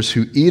evildoers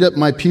who eat up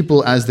my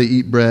people as they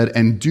eat bread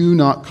and do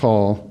not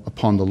call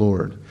upon the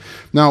Lord."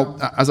 Now,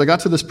 as I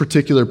got to this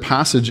particular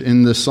passage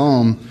in this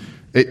psalm,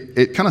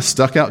 it kind of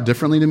stuck out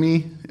differently to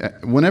me.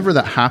 Whenever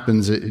that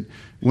happens,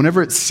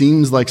 whenever it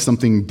seems like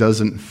something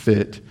doesn't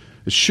fit,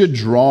 it should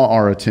draw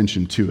our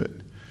attention to it.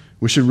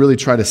 We should really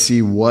try to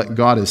see what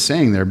God is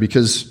saying there,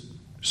 because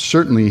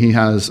certainly he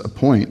has a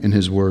point in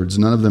his words.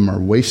 None of them are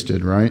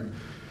wasted, right?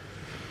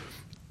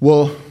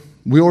 Well,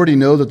 we already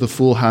know that the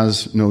fool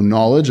has no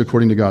knowledge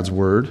according to God's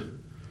word.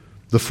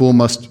 The fool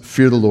must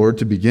fear the Lord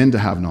to begin to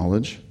have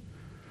knowledge.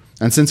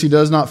 And since he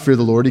does not fear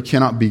the Lord, he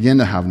cannot begin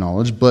to have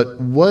knowledge. But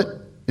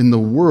what in the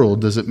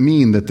world does it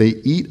mean that they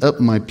eat up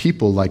my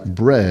people like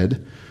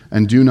bread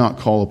and do not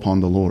call upon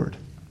the Lord?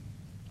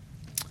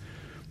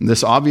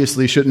 This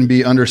obviously shouldn't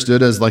be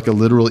understood as like a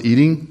literal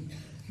eating.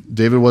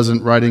 David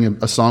wasn't writing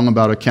a song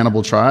about a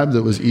cannibal tribe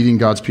that was eating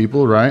God's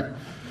people, right?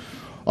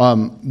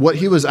 What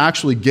he was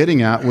actually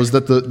getting at was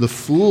that the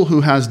fool who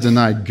has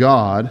denied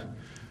God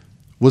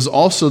was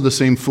also the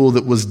same fool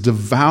that was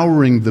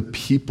devouring the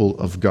people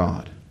of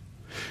God.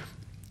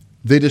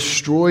 They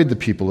destroyed the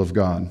people of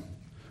God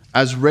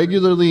as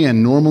regularly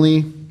and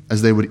normally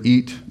as they would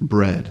eat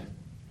bread.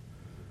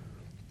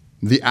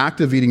 The act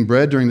of eating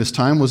bread during this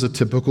time was a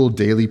typical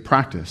daily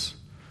practice.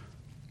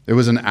 It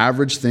was an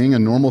average thing, a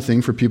normal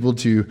thing for people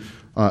to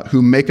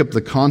who make up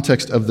the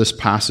context of this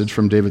passage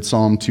from David's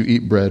psalm to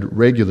eat bread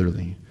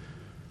regularly.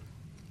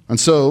 And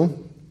so,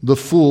 the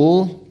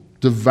fool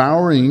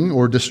devouring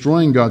or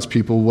destroying God's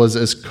people was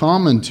as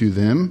common to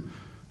them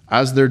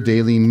as their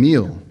daily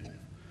meal.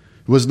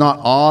 It was not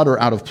odd or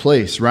out of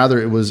place.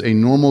 Rather, it was a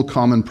normal,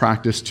 common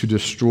practice to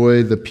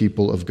destroy the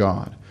people of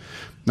God.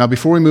 Now,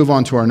 before we move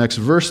on to our next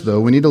verse, though,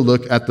 we need to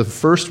look at the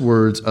first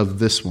words of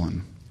this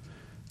one.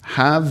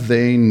 Have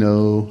they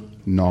no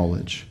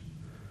knowledge?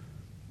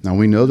 Now,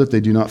 we know that they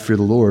do not fear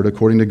the Lord.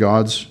 According to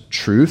God's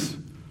truth,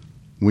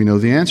 we know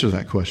the answer to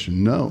that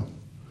question, no.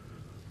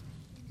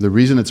 The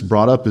reason it's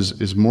brought up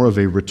is more of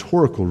a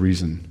rhetorical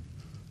reason.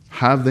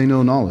 Have they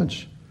no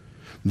knowledge?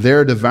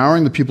 They're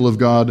devouring the people of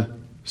God,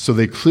 so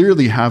they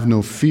clearly have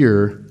no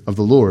fear of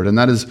the Lord. And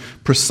that is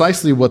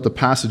precisely what the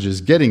passage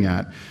is getting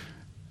at.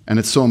 And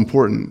it's so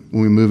important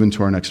when we move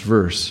into our next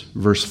verse,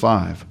 verse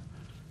 5.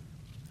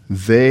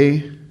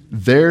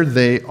 There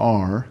they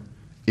are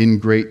in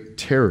great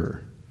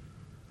terror,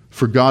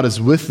 for God is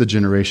with the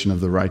generation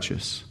of the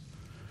righteous.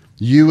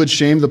 You would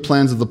shame the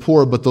plans of the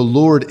poor, but the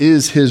Lord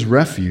is his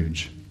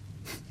refuge.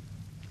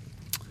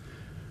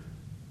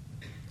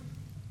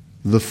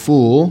 The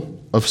fool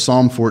of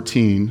Psalm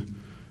 14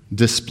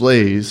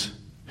 displays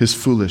his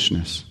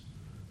foolishness.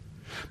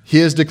 He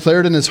has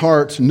declared in his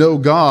heart, no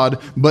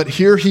God, but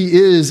here he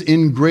is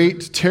in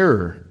great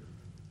terror.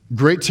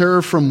 Great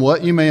terror from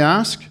what, you may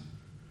ask?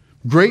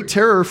 Great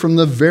terror from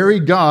the very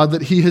God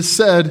that he has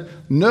said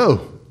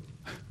no.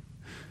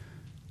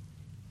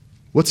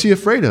 What's he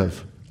afraid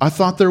of? I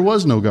thought there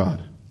was no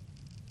God.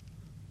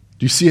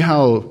 Do you see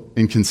how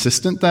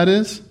inconsistent that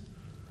is?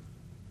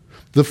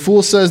 The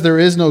fool says there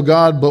is no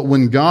God, but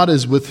when God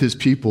is with his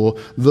people,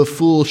 the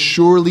fool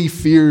surely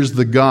fears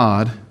the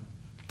God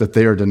that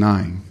they are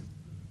denying.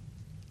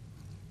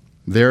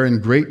 They're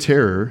in great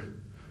terror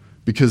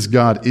because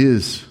God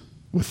is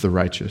with the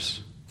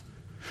righteous.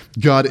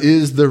 God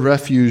is the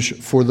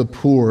refuge for the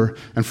poor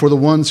and for the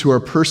ones who are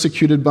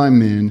persecuted by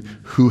men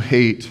who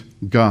hate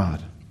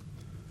God.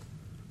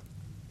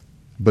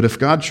 But if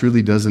God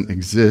truly doesn't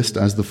exist,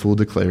 as the fool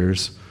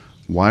declares,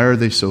 why are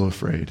they so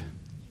afraid?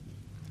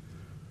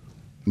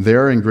 They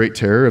are in great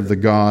terror of the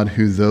God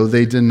who, though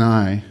they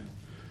deny,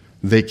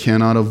 they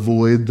cannot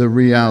avoid the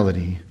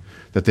reality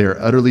that they are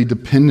utterly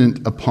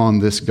dependent upon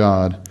this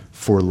God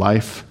for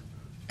life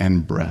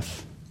and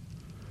breath.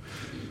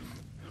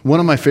 One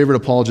of my favorite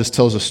apologists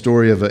tells a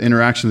story of an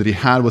interaction that he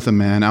had with a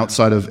man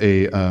outside of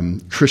a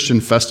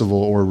Christian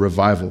festival or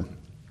revival.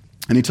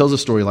 And he tells a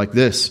story like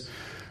this.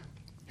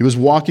 He was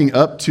walking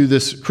up to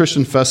this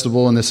Christian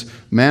festival, and this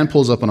man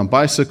pulls up on a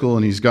bicycle,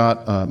 and he's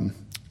got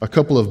a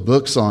couple of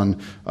books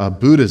on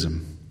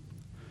Buddhism.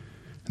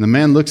 And the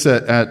man looks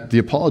at the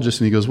apologist,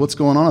 and he goes, what's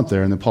going on up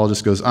there? And the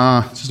apologist goes,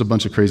 it's just a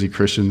bunch of crazy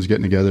Christians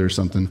getting together or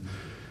something.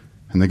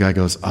 And the guy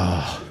goes,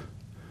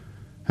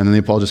 And then the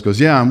apologist goes,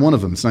 yeah, I'm one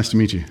of them. It's nice to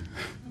meet you.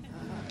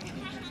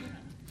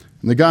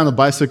 And the guy on the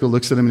bicycle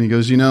looks at him, and he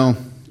goes,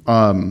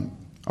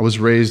 I was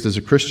raised as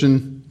a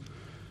Christian,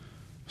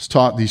 was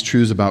taught these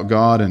truths about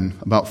God, and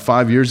about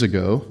 5 years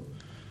ago,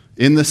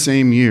 in the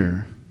same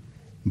year,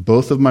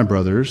 both of my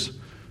brothers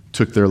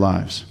took their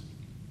lives.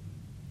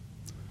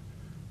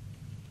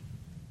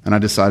 And I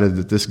decided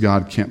that this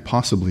God can't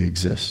possibly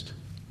exist.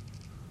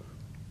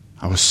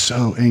 I was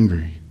so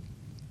angry.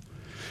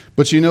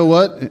 But you know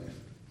what?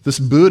 This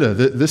Buddha,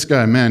 this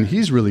guy, man,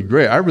 he's really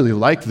great. I really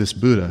like this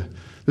Buddha.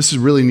 This is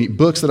really neat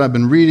books that I've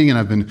been reading and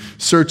I've been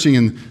searching,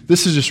 and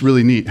this is just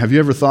really neat. Have you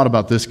ever thought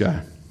about this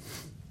guy?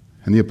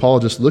 And the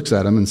apologist looks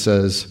at him and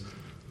says,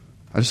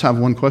 I just have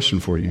one question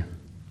for you.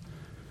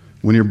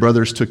 When your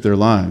brothers took their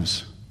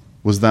lives,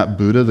 was that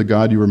Buddha the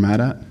God you were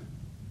mad at?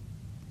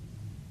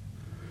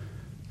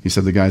 He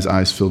said the guy's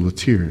eyes filled with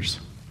tears.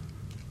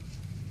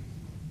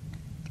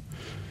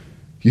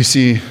 You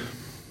see,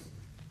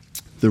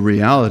 the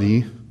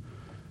reality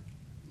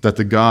that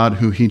the God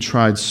who he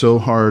tried so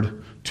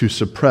hard to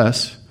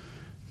suppress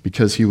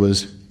because he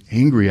was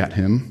angry at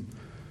him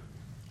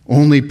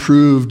only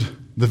proved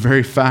the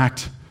very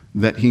fact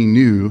that he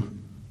knew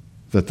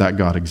that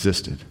God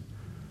existed.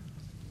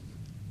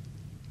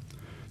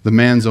 The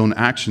man's own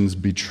actions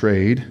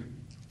betrayed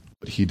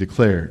what he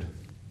declared.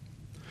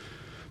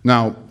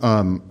 Now,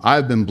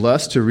 I've been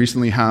blessed to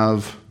recently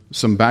have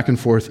some back and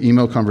forth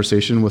email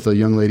conversation with a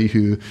young lady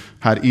who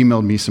had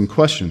emailed me some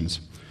questions.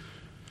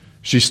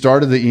 She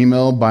started the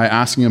email by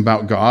asking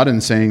about God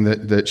and saying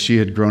that she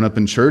had grown up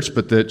in church,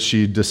 but that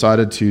she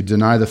decided to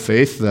deny the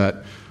faith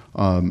that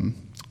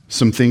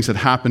some things had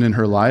happened in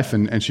her life,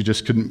 and she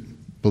just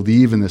couldn't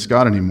believe in this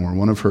God anymore.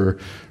 One of her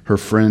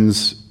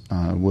friends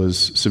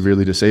was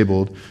severely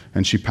disabled,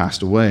 and she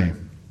passed away.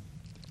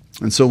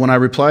 And so when I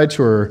replied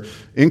to her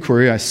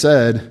inquiry, I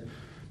said,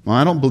 well,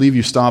 I don't believe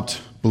you stopped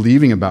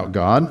believing about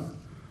God.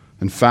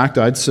 In fact,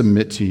 I'd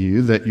submit to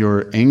you that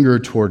your anger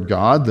toward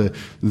God,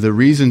 the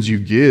reasons you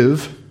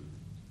give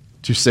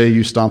to say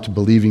you stopped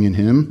believing in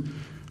him,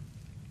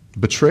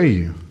 betray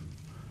you.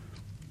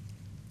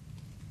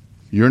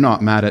 You're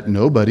not mad at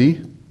nobody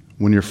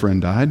when your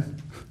friend died.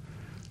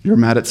 You're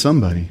mad at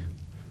somebody.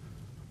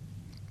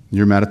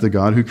 You're mad at the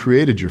God who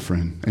created your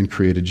friend and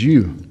created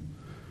you.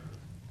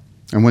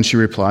 And when she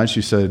replied,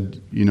 she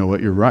said, you know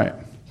what, you're right.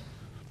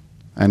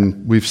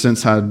 And we've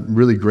since had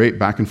really great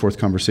back and forth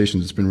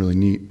conversations. It's been really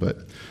neat. But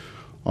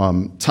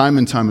time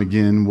and time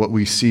again, what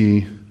we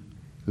see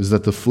is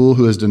that the fool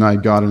who has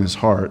denied God in his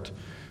heart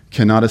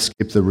cannot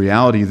escape the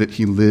reality that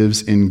he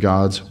lives in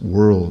God's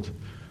world.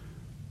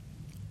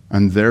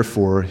 And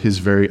therefore, his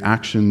very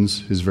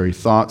actions, his very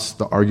thoughts,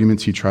 the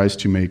arguments he tries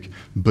to make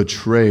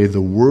betray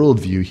the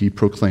worldview he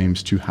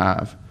proclaims to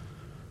have.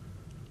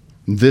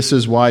 This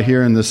is why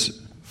here in this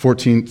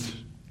 14th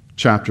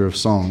chapter of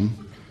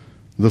Psalm,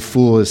 the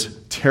fool is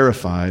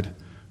terrified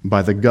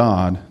by the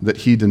God that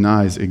he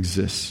denies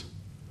exists.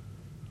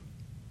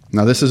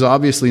 Now, this is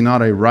obviously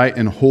not a right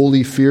and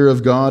holy fear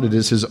of God. It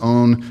is his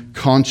own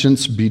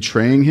conscience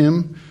betraying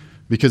him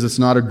because it's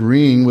not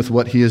agreeing with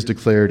what he has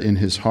declared in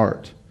his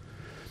heart.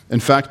 In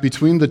fact,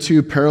 between the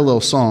two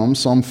parallel Psalms,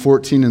 Psalm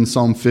 14 and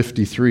Psalm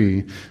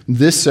 53,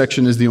 this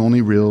section is the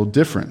only real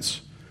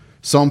difference.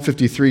 Psalm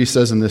 53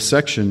 says in this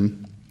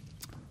section,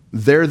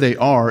 there they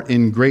are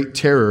in great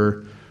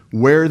terror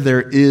where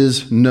there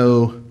is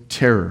no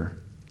terror.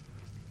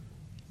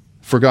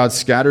 For God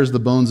scatters the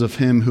bones of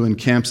him who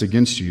encamps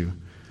against you.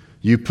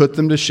 You put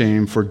them to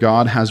shame, for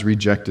God has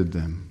rejected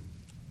them.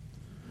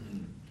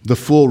 The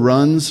fool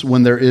runs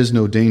when there is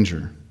no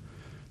danger.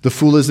 The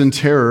fool is in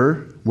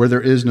terror where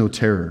there is no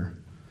terror.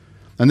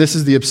 And this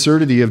is the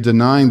absurdity of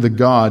denying the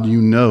God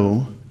you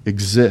know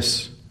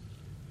exists.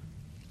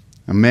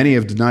 And many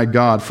have denied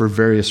God for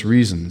various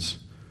reasons.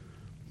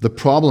 The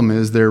problem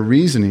is their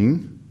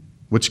reasoning,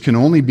 which can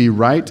only be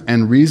right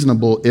and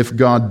reasonable if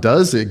God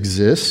does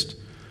exist,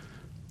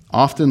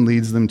 often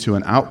leads them to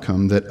an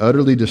outcome that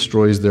utterly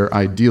destroys their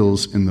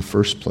ideals in the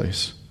first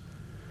place.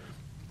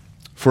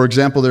 For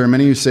example, there are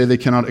many who say they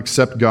cannot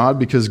accept God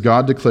because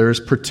God declares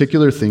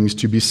particular things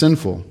to be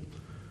sinful.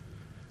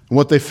 And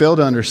what they fail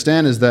to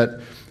understand is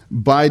that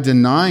by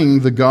denying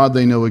the God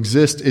they know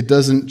exists, it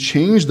doesn't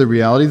change the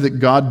reality that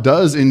God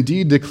does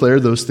indeed declare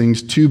those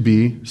things to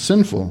be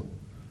sinful.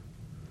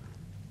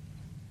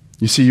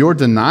 You see, your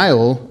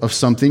denial of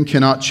something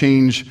cannot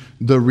change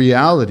the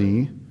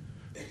reality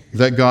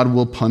that God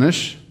will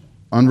punish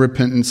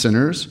unrepentant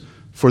sinners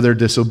for their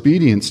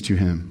disobedience to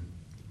him.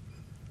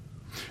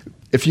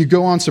 If you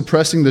go on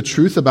suppressing the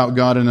truth about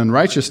God in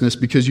unrighteousness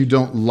because you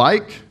don't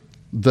like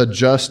the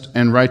just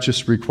and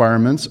righteous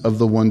requirements of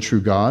the one true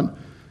God,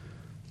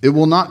 it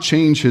will not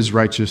change his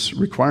righteous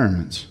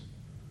requirements.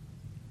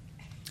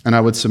 And I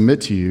would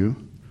submit to you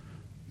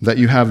that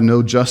you have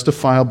no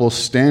justifiable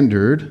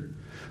standard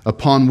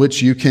upon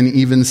which you can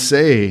even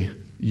say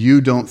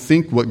you don't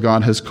think what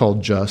God has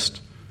called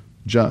just.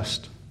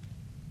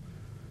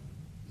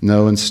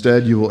 No,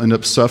 instead you will end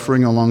up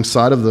suffering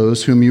alongside of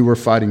those whom you were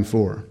fighting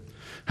for,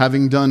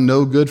 having done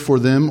no good for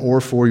them or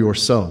for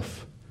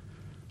yourself.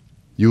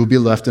 You will be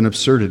left in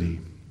absurdity.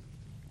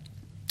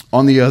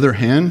 On the other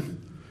hand,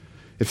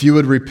 if you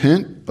would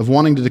repent of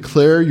wanting to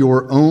declare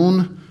your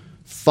own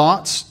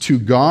thoughts to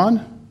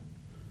God,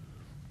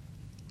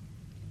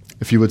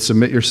 if you would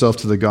submit yourself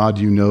to the God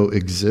you know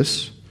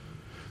exists,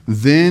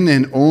 then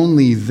and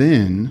only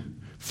then,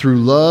 through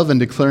love and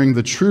declaring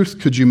the truth,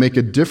 could you make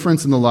a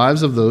difference in the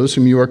lives of those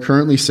whom you are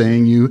currently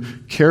saying you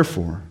care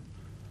for.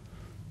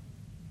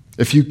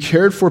 If you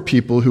cared for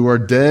people who are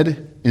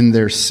dead in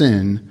their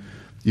sin,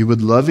 you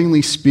would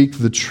lovingly speak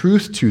the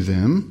truth to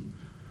them,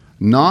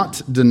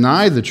 not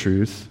deny the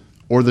truth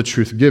or the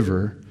truth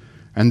giver,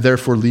 and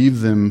therefore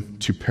leave them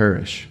to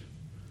perish.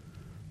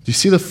 Do you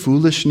see the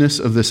foolishness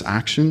of this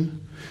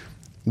action?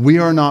 We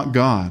are not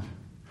God.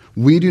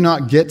 We do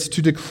not get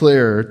to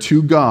declare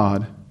to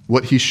God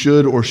what he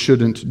should or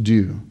shouldn't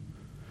do.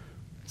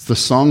 It's the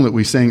song that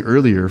we sang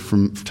earlier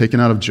taken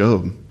out of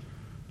Job.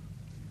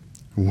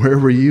 Where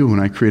were you when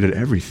I created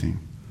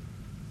everything?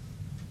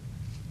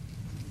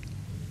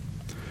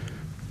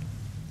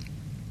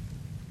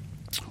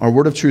 Our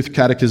Word of Truth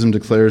Catechism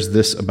declares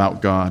this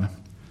about God.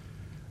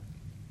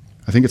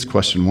 I think it's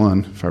question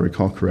 1, if I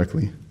recall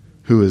correctly.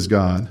 Who is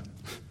God?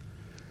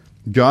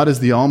 God is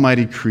the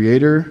almighty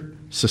creator,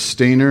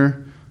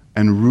 sustainer,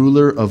 and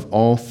ruler of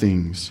all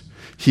things.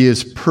 He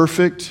is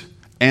perfect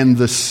and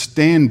the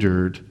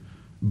standard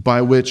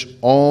by which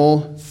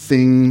all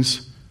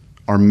things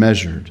are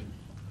measured.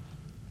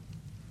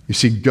 You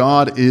see,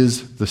 God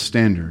is the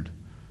standard.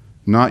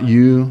 Not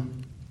you,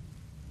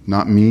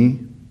 not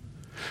me.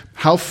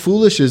 How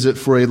foolish is it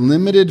for a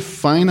limited,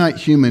 finite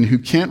human who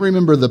can't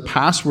remember the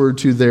password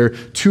to their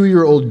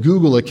 2-year-old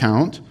Google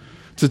account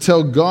to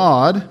tell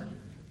God,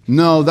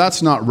 no,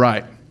 that's not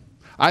right.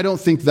 I don't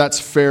think that's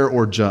fair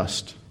or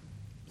just.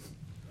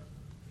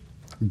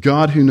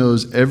 God, who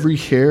knows every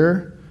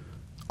hair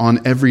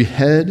on every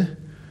head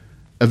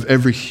of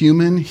every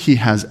human he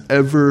has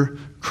ever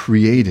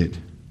created.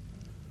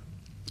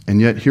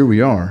 And yet here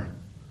we are,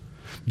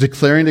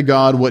 declaring to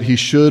God what he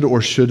should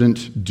or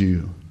shouldn't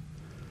do.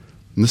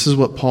 And this is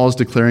what Paul's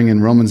declaring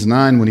in Romans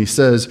 9 when he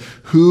says,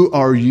 "Who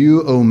are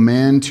you, O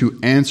man, to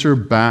answer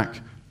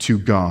back to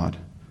God?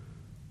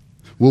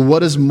 Will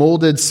what is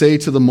molded say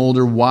to the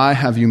molder, why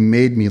have you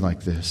made me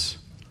like this?"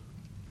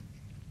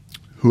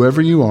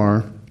 Whoever you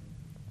are,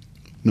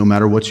 no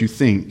matter what you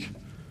think,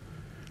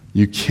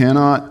 you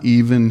cannot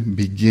even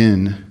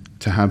begin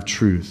to have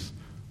truth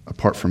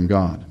apart from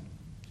God.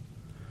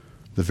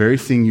 The very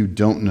thing you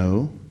don't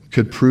know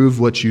could prove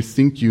what you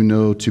think you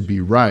know to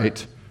be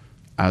right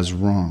as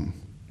wrong.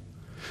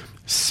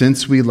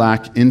 Since we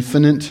lack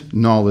infinite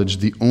knowledge,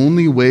 the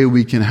only way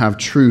we can have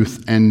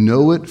truth and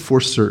know it for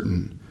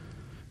certain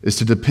is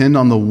to depend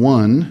on the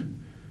one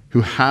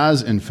who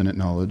has infinite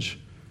knowledge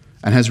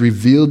and has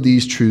revealed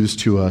these truths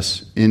to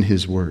us in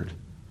his word.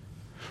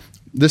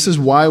 This is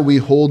why we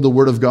hold the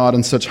word of God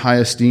in such high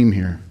esteem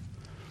here.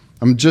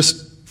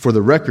 Just for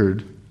the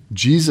record,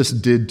 Jesus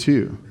did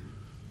too.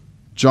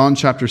 John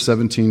chapter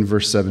 17,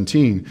 verse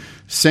 17.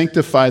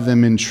 "Sanctify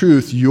them in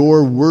truth.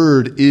 Your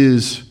word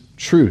is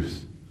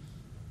truth."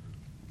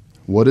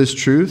 What is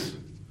truth?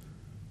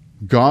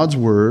 God's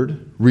word,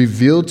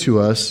 revealed to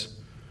us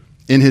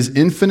in his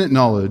infinite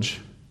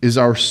knowledge, is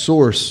our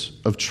source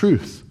of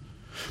truth.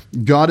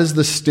 God is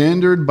the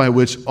standard by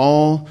which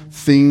all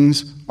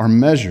things are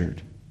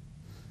measured.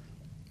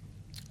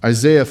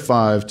 Isaiah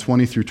 5,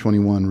 20 through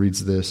 21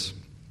 reads this: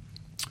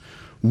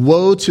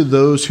 "Woe to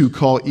those who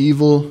call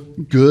evil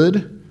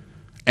good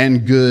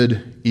and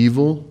good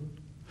evil,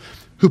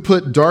 who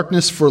put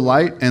darkness for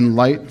light and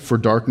light for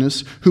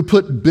darkness, who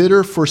put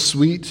bitter for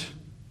sweet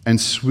and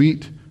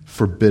sweet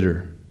for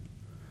bitter.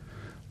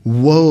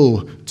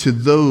 Woe to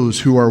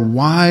those who are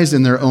wise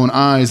in their own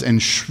eyes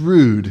and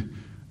shrewd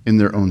in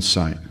their own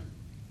sight."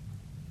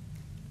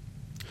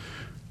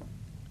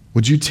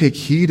 Would you take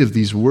heed of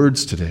these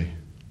words today?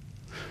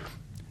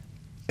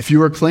 If you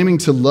are claiming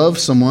to love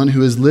someone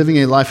who is living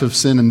a life of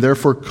sin and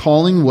therefore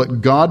calling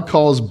what God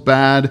calls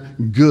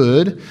bad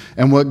good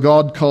and what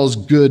God calls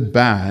good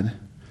bad,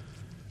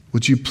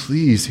 would you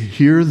please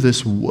hear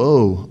this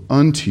woe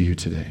unto you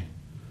today?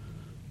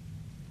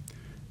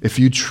 If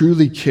you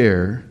truly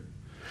care,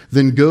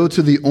 then go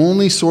to the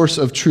only source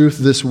of truth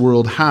this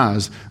world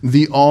has,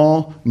 the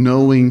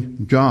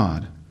all-knowing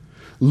God.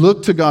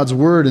 Look to God's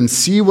word and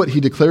see what he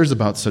declares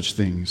about such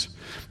things.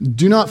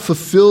 Do not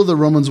fulfill the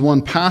Romans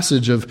 1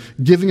 passage of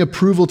giving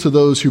approval to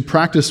those who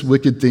practice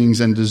wicked things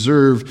and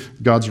deserve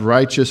God's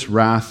righteous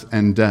wrath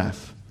and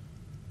death.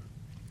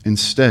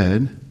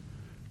 Instead,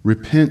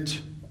 repent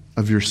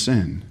of your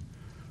sin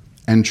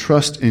and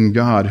trust in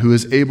God, who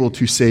is able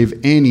to save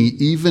any,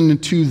 even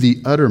to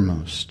the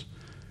uttermost.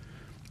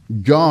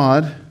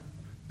 God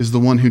is the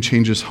one who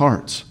changes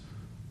hearts,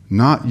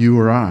 not you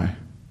or I.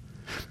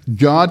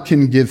 God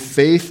can give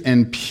faith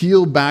and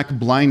peel back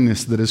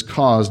blindness that is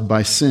caused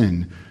by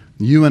sin.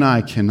 You and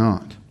I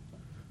cannot.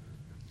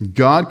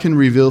 God can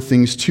reveal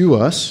things to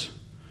us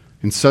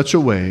in such a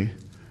way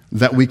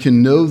that we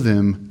can know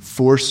them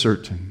for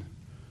certain.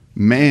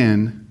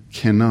 Man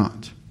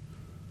cannot.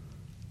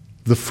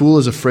 The fool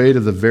is afraid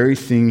of the very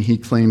thing he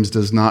claims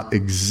does not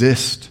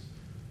exist,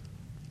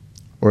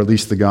 or at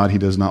least the God he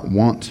does not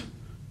want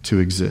to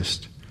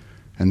exist,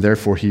 and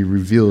therefore he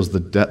reveals the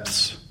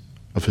depths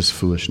of his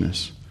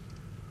foolishness.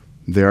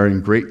 They are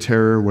in great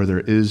terror where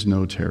there is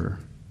no terror.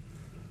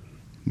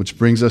 Which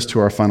brings us to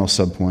our final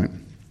subpoint,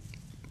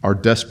 our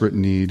desperate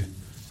need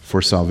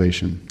for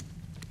salvation.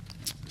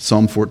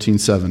 Psalm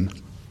 14:7.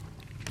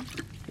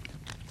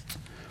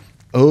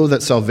 "Oh,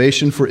 that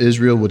salvation for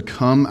Israel would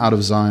come out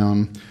of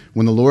Zion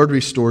when the Lord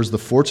restores the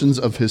fortunes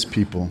of his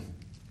people.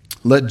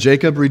 Let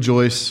Jacob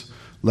rejoice,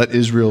 let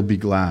Israel be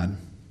glad."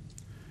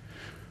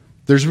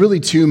 There's really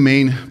two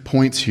main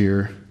points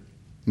here.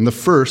 And the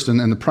first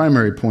and the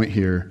primary point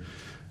here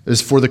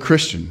is for the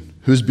Christian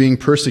who's being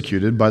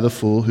persecuted by the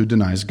fool who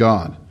denies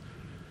God.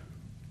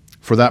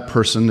 For that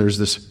person, there's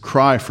this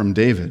cry from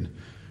David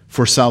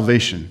for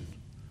salvation,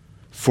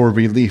 for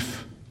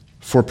relief,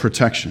 for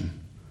protection.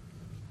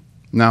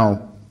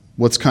 Now,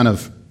 what's kind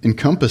of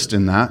encompassed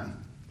in that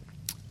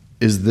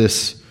is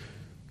this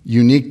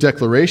unique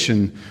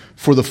declaration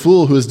for the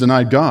fool who has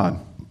denied God.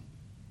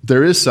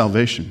 There is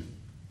salvation.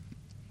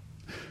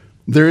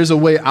 There is a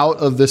way out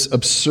of this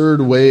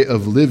absurd way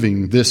of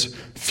living, this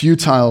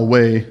futile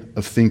way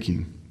of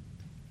thinking.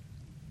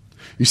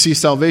 You see,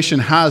 salvation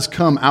has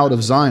come out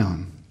of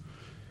Zion.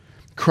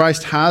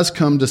 Christ has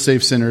come to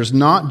save sinners,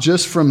 not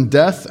just from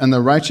death and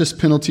the righteous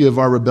penalty of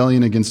our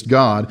rebellion against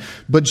God,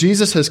 but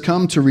Jesus has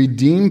come to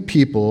redeem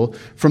people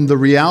from the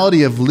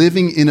reality of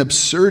living in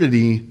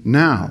absurdity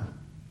now.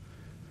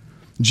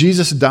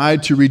 Jesus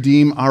died to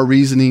redeem our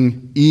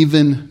reasoning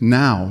even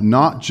now,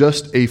 not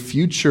just a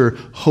future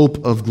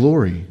hope of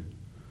glory.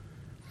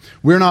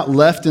 We're not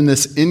left in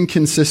this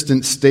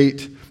inconsistent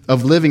state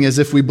of living as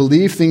if we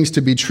believe things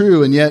to be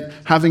true and yet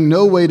having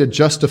no way to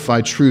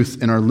justify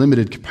truth in our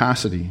limited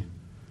capacity.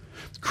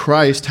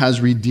 Christ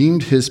has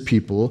redeemed his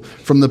people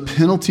from the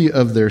penalty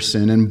of their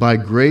sin, and by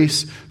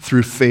grace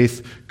through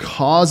faith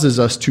causes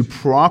us to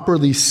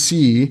properly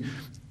see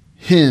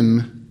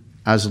him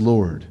as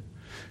Lord.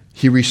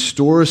 He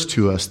restores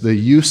to us the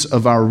use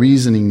of our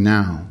reasoning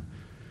now.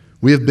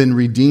 We have been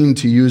redeemed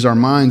to use our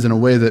minds in a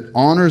way that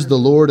honors the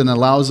Lord and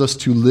allows us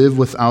to live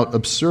without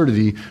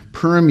absurdity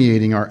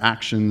permeating our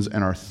actions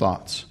and our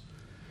thoughts.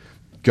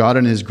 God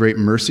in his great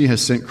mercy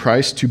has sent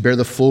Christ to bear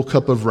the full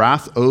cup of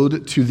wrath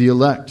owed to the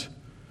elect.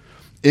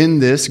 In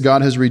this,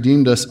 God has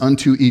redeemed us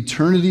unto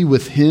eternity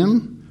with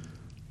him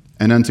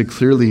and unto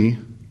clearly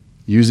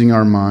using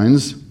our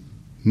minds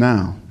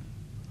now.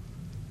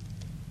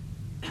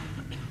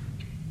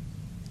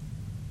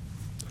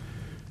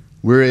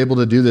 We're able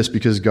to do this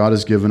because God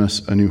has given us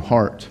a new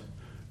heart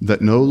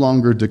that no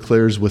longer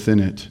declares within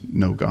it,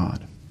 no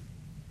God.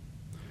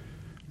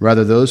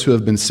 Rather, those who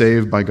have been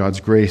saved by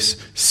God's grace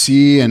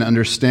see and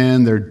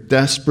understand their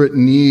desperate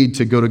need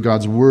to go to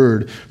God's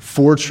word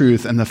for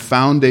truth and the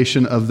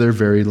foundation of their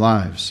very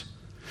lives.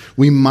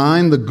 We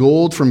mine the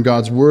gold from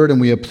God's word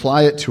and we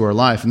apply it to our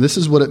life. And this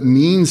is what it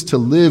means to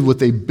live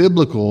with a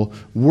biblical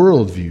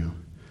worldview.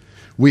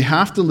 We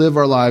have to live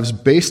our lives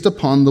based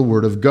upon the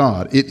word of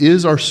God. It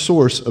is our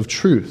source of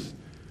truth.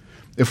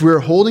 If we are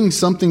holding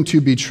something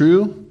to be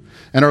true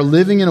and are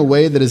living in a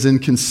way that is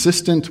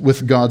inconsistent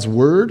with God's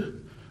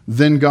word,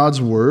 then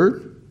God's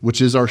word, which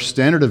is our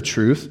standard of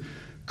truth,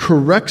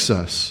 corrects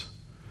us.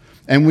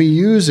 And we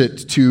use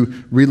it to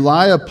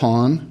rely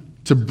upon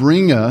to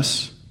bring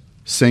us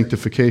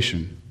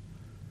sanctification.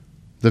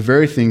 The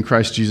very thing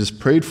Christ Jesus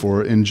prayed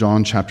for in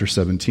John chapter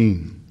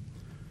 17.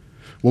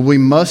 What we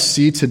must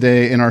see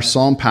today in our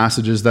psalm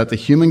passages is that the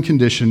human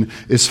condition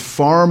is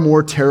far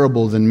more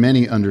terrible than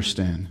many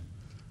understand.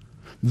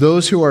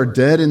 Those who are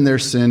dead in their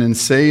sin and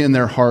say in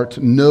their heart,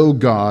 "No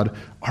God,"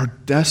 are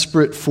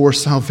desperate for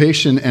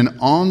salvation and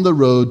on the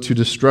road to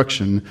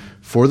destruction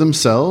for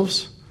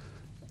themselves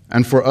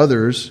and for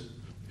others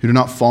who do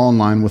not fall in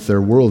line with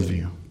their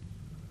worldview.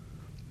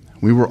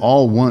 We were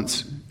all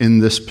once in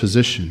this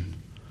position.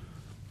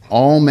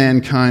 All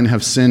mankind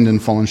have sinned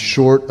and fallen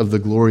short of the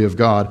glory of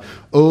God.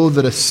 Oh,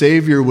 that a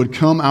Savior would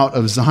come out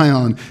of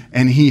Zion,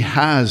 and he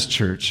has,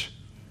 church.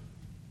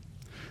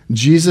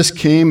 Jesus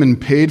came and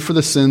paid for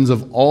the sins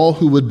of all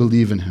who would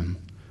believe in him.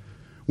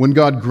 When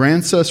God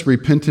grants us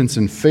repentance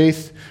and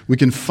faith, we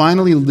can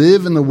finally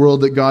live in the world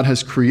that God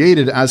has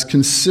created as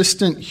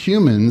consistent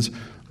humans,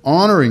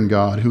 honoring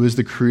God, who is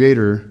the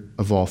creator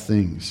of all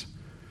things.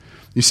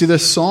 You see,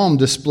 this psalm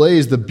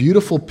displays the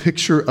beautiful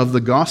picture of the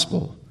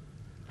gospel.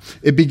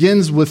 It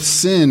begins with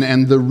sin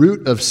and the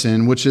root of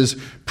sin, which is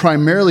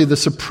primarily the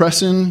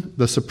suppression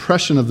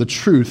of the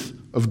truth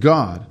of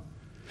God.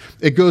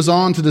 It goes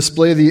on to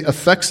display the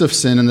effects of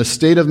sin and the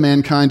state of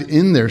mankind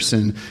in their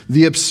sin,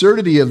 the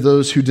absurdity of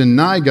those who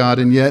deny God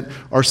and yet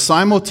are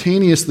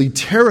simultaneously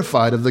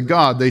terrified of the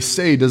God they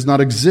say does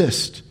not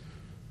exist.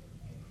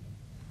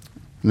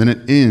 And then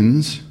it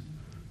ends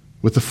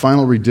with the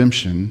final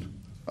redemption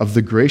of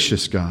the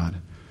gracious God,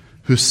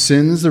 who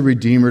sends the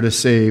Redeemer to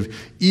save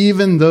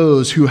even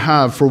those who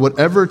have, for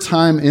whatever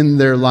time in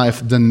their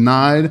life,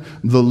 denied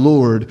the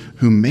Lord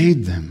who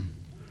made them.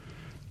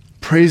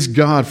 Praise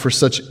God for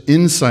such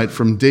insight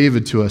from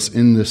David to us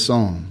in this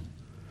psalm.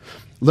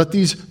 Let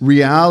these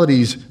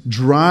realities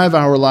drive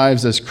our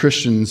lives as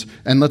Christians,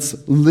 and let's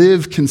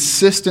live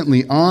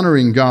consistently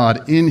honoring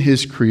God in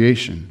his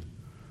creation.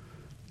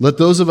 Let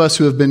those of us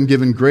who have been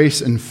given grace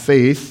and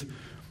faith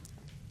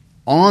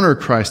honor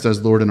Christ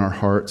as Lord in our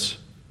hearts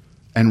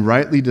and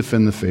rightly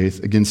defend the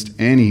faith against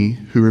any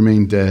who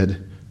remain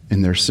dead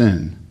in their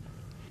sin.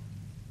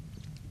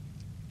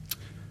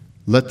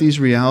 Let these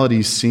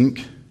realities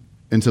sink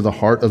into the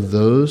heart of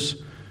those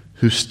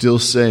who still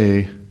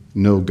say,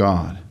 "No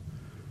God."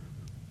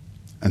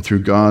 And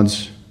through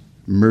God's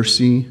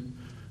mercy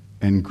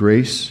and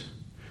grace,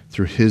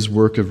 through his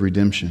work of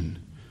redemption,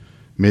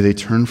 may they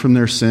turn from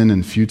their sin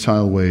and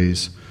futile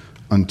ways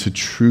unto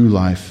true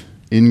life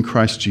in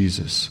Christ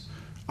Jesus,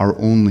 our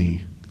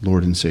only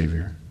Lord and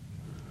Savior.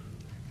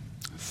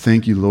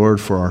 Thank you,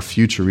 Lord, for our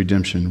future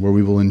redemption, where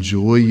we will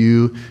enjoy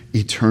you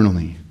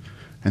eternally.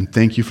 And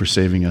thank you for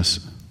saving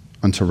us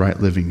unto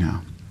right living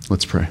now.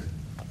 Let's pray.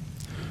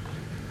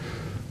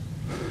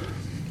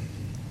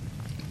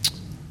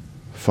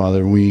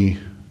 Father, we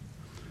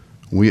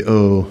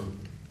owe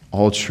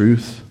all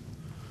truth.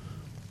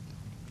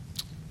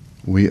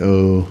 We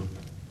owe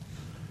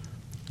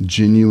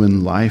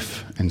genuine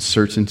life and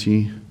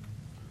certainty.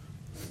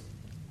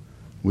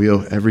 We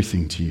owe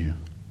everything to you.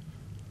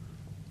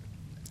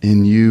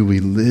 In you we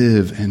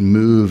live and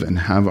move and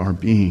have our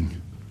being.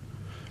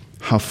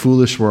 How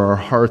foolish were our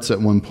hearts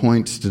at one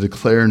point to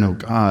declare no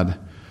God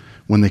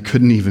when they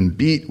couldn't even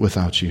beat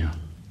without you.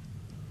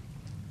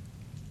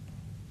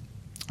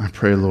 I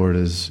pray, Lord,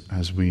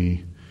 as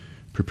we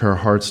prepare our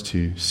hearts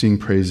to sing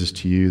praises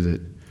to you,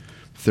 that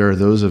if there are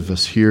those of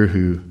us here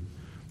who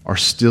are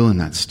still in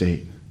that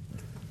state,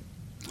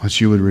 that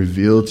you would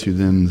reveal to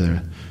them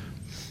their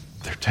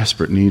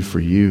desperate need for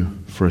you,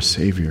 for a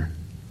Savior.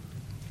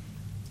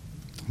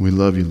 We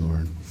love you,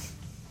 Lord.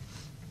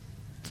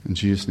 In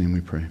Jesus' name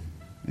we pray.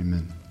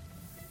 Amen.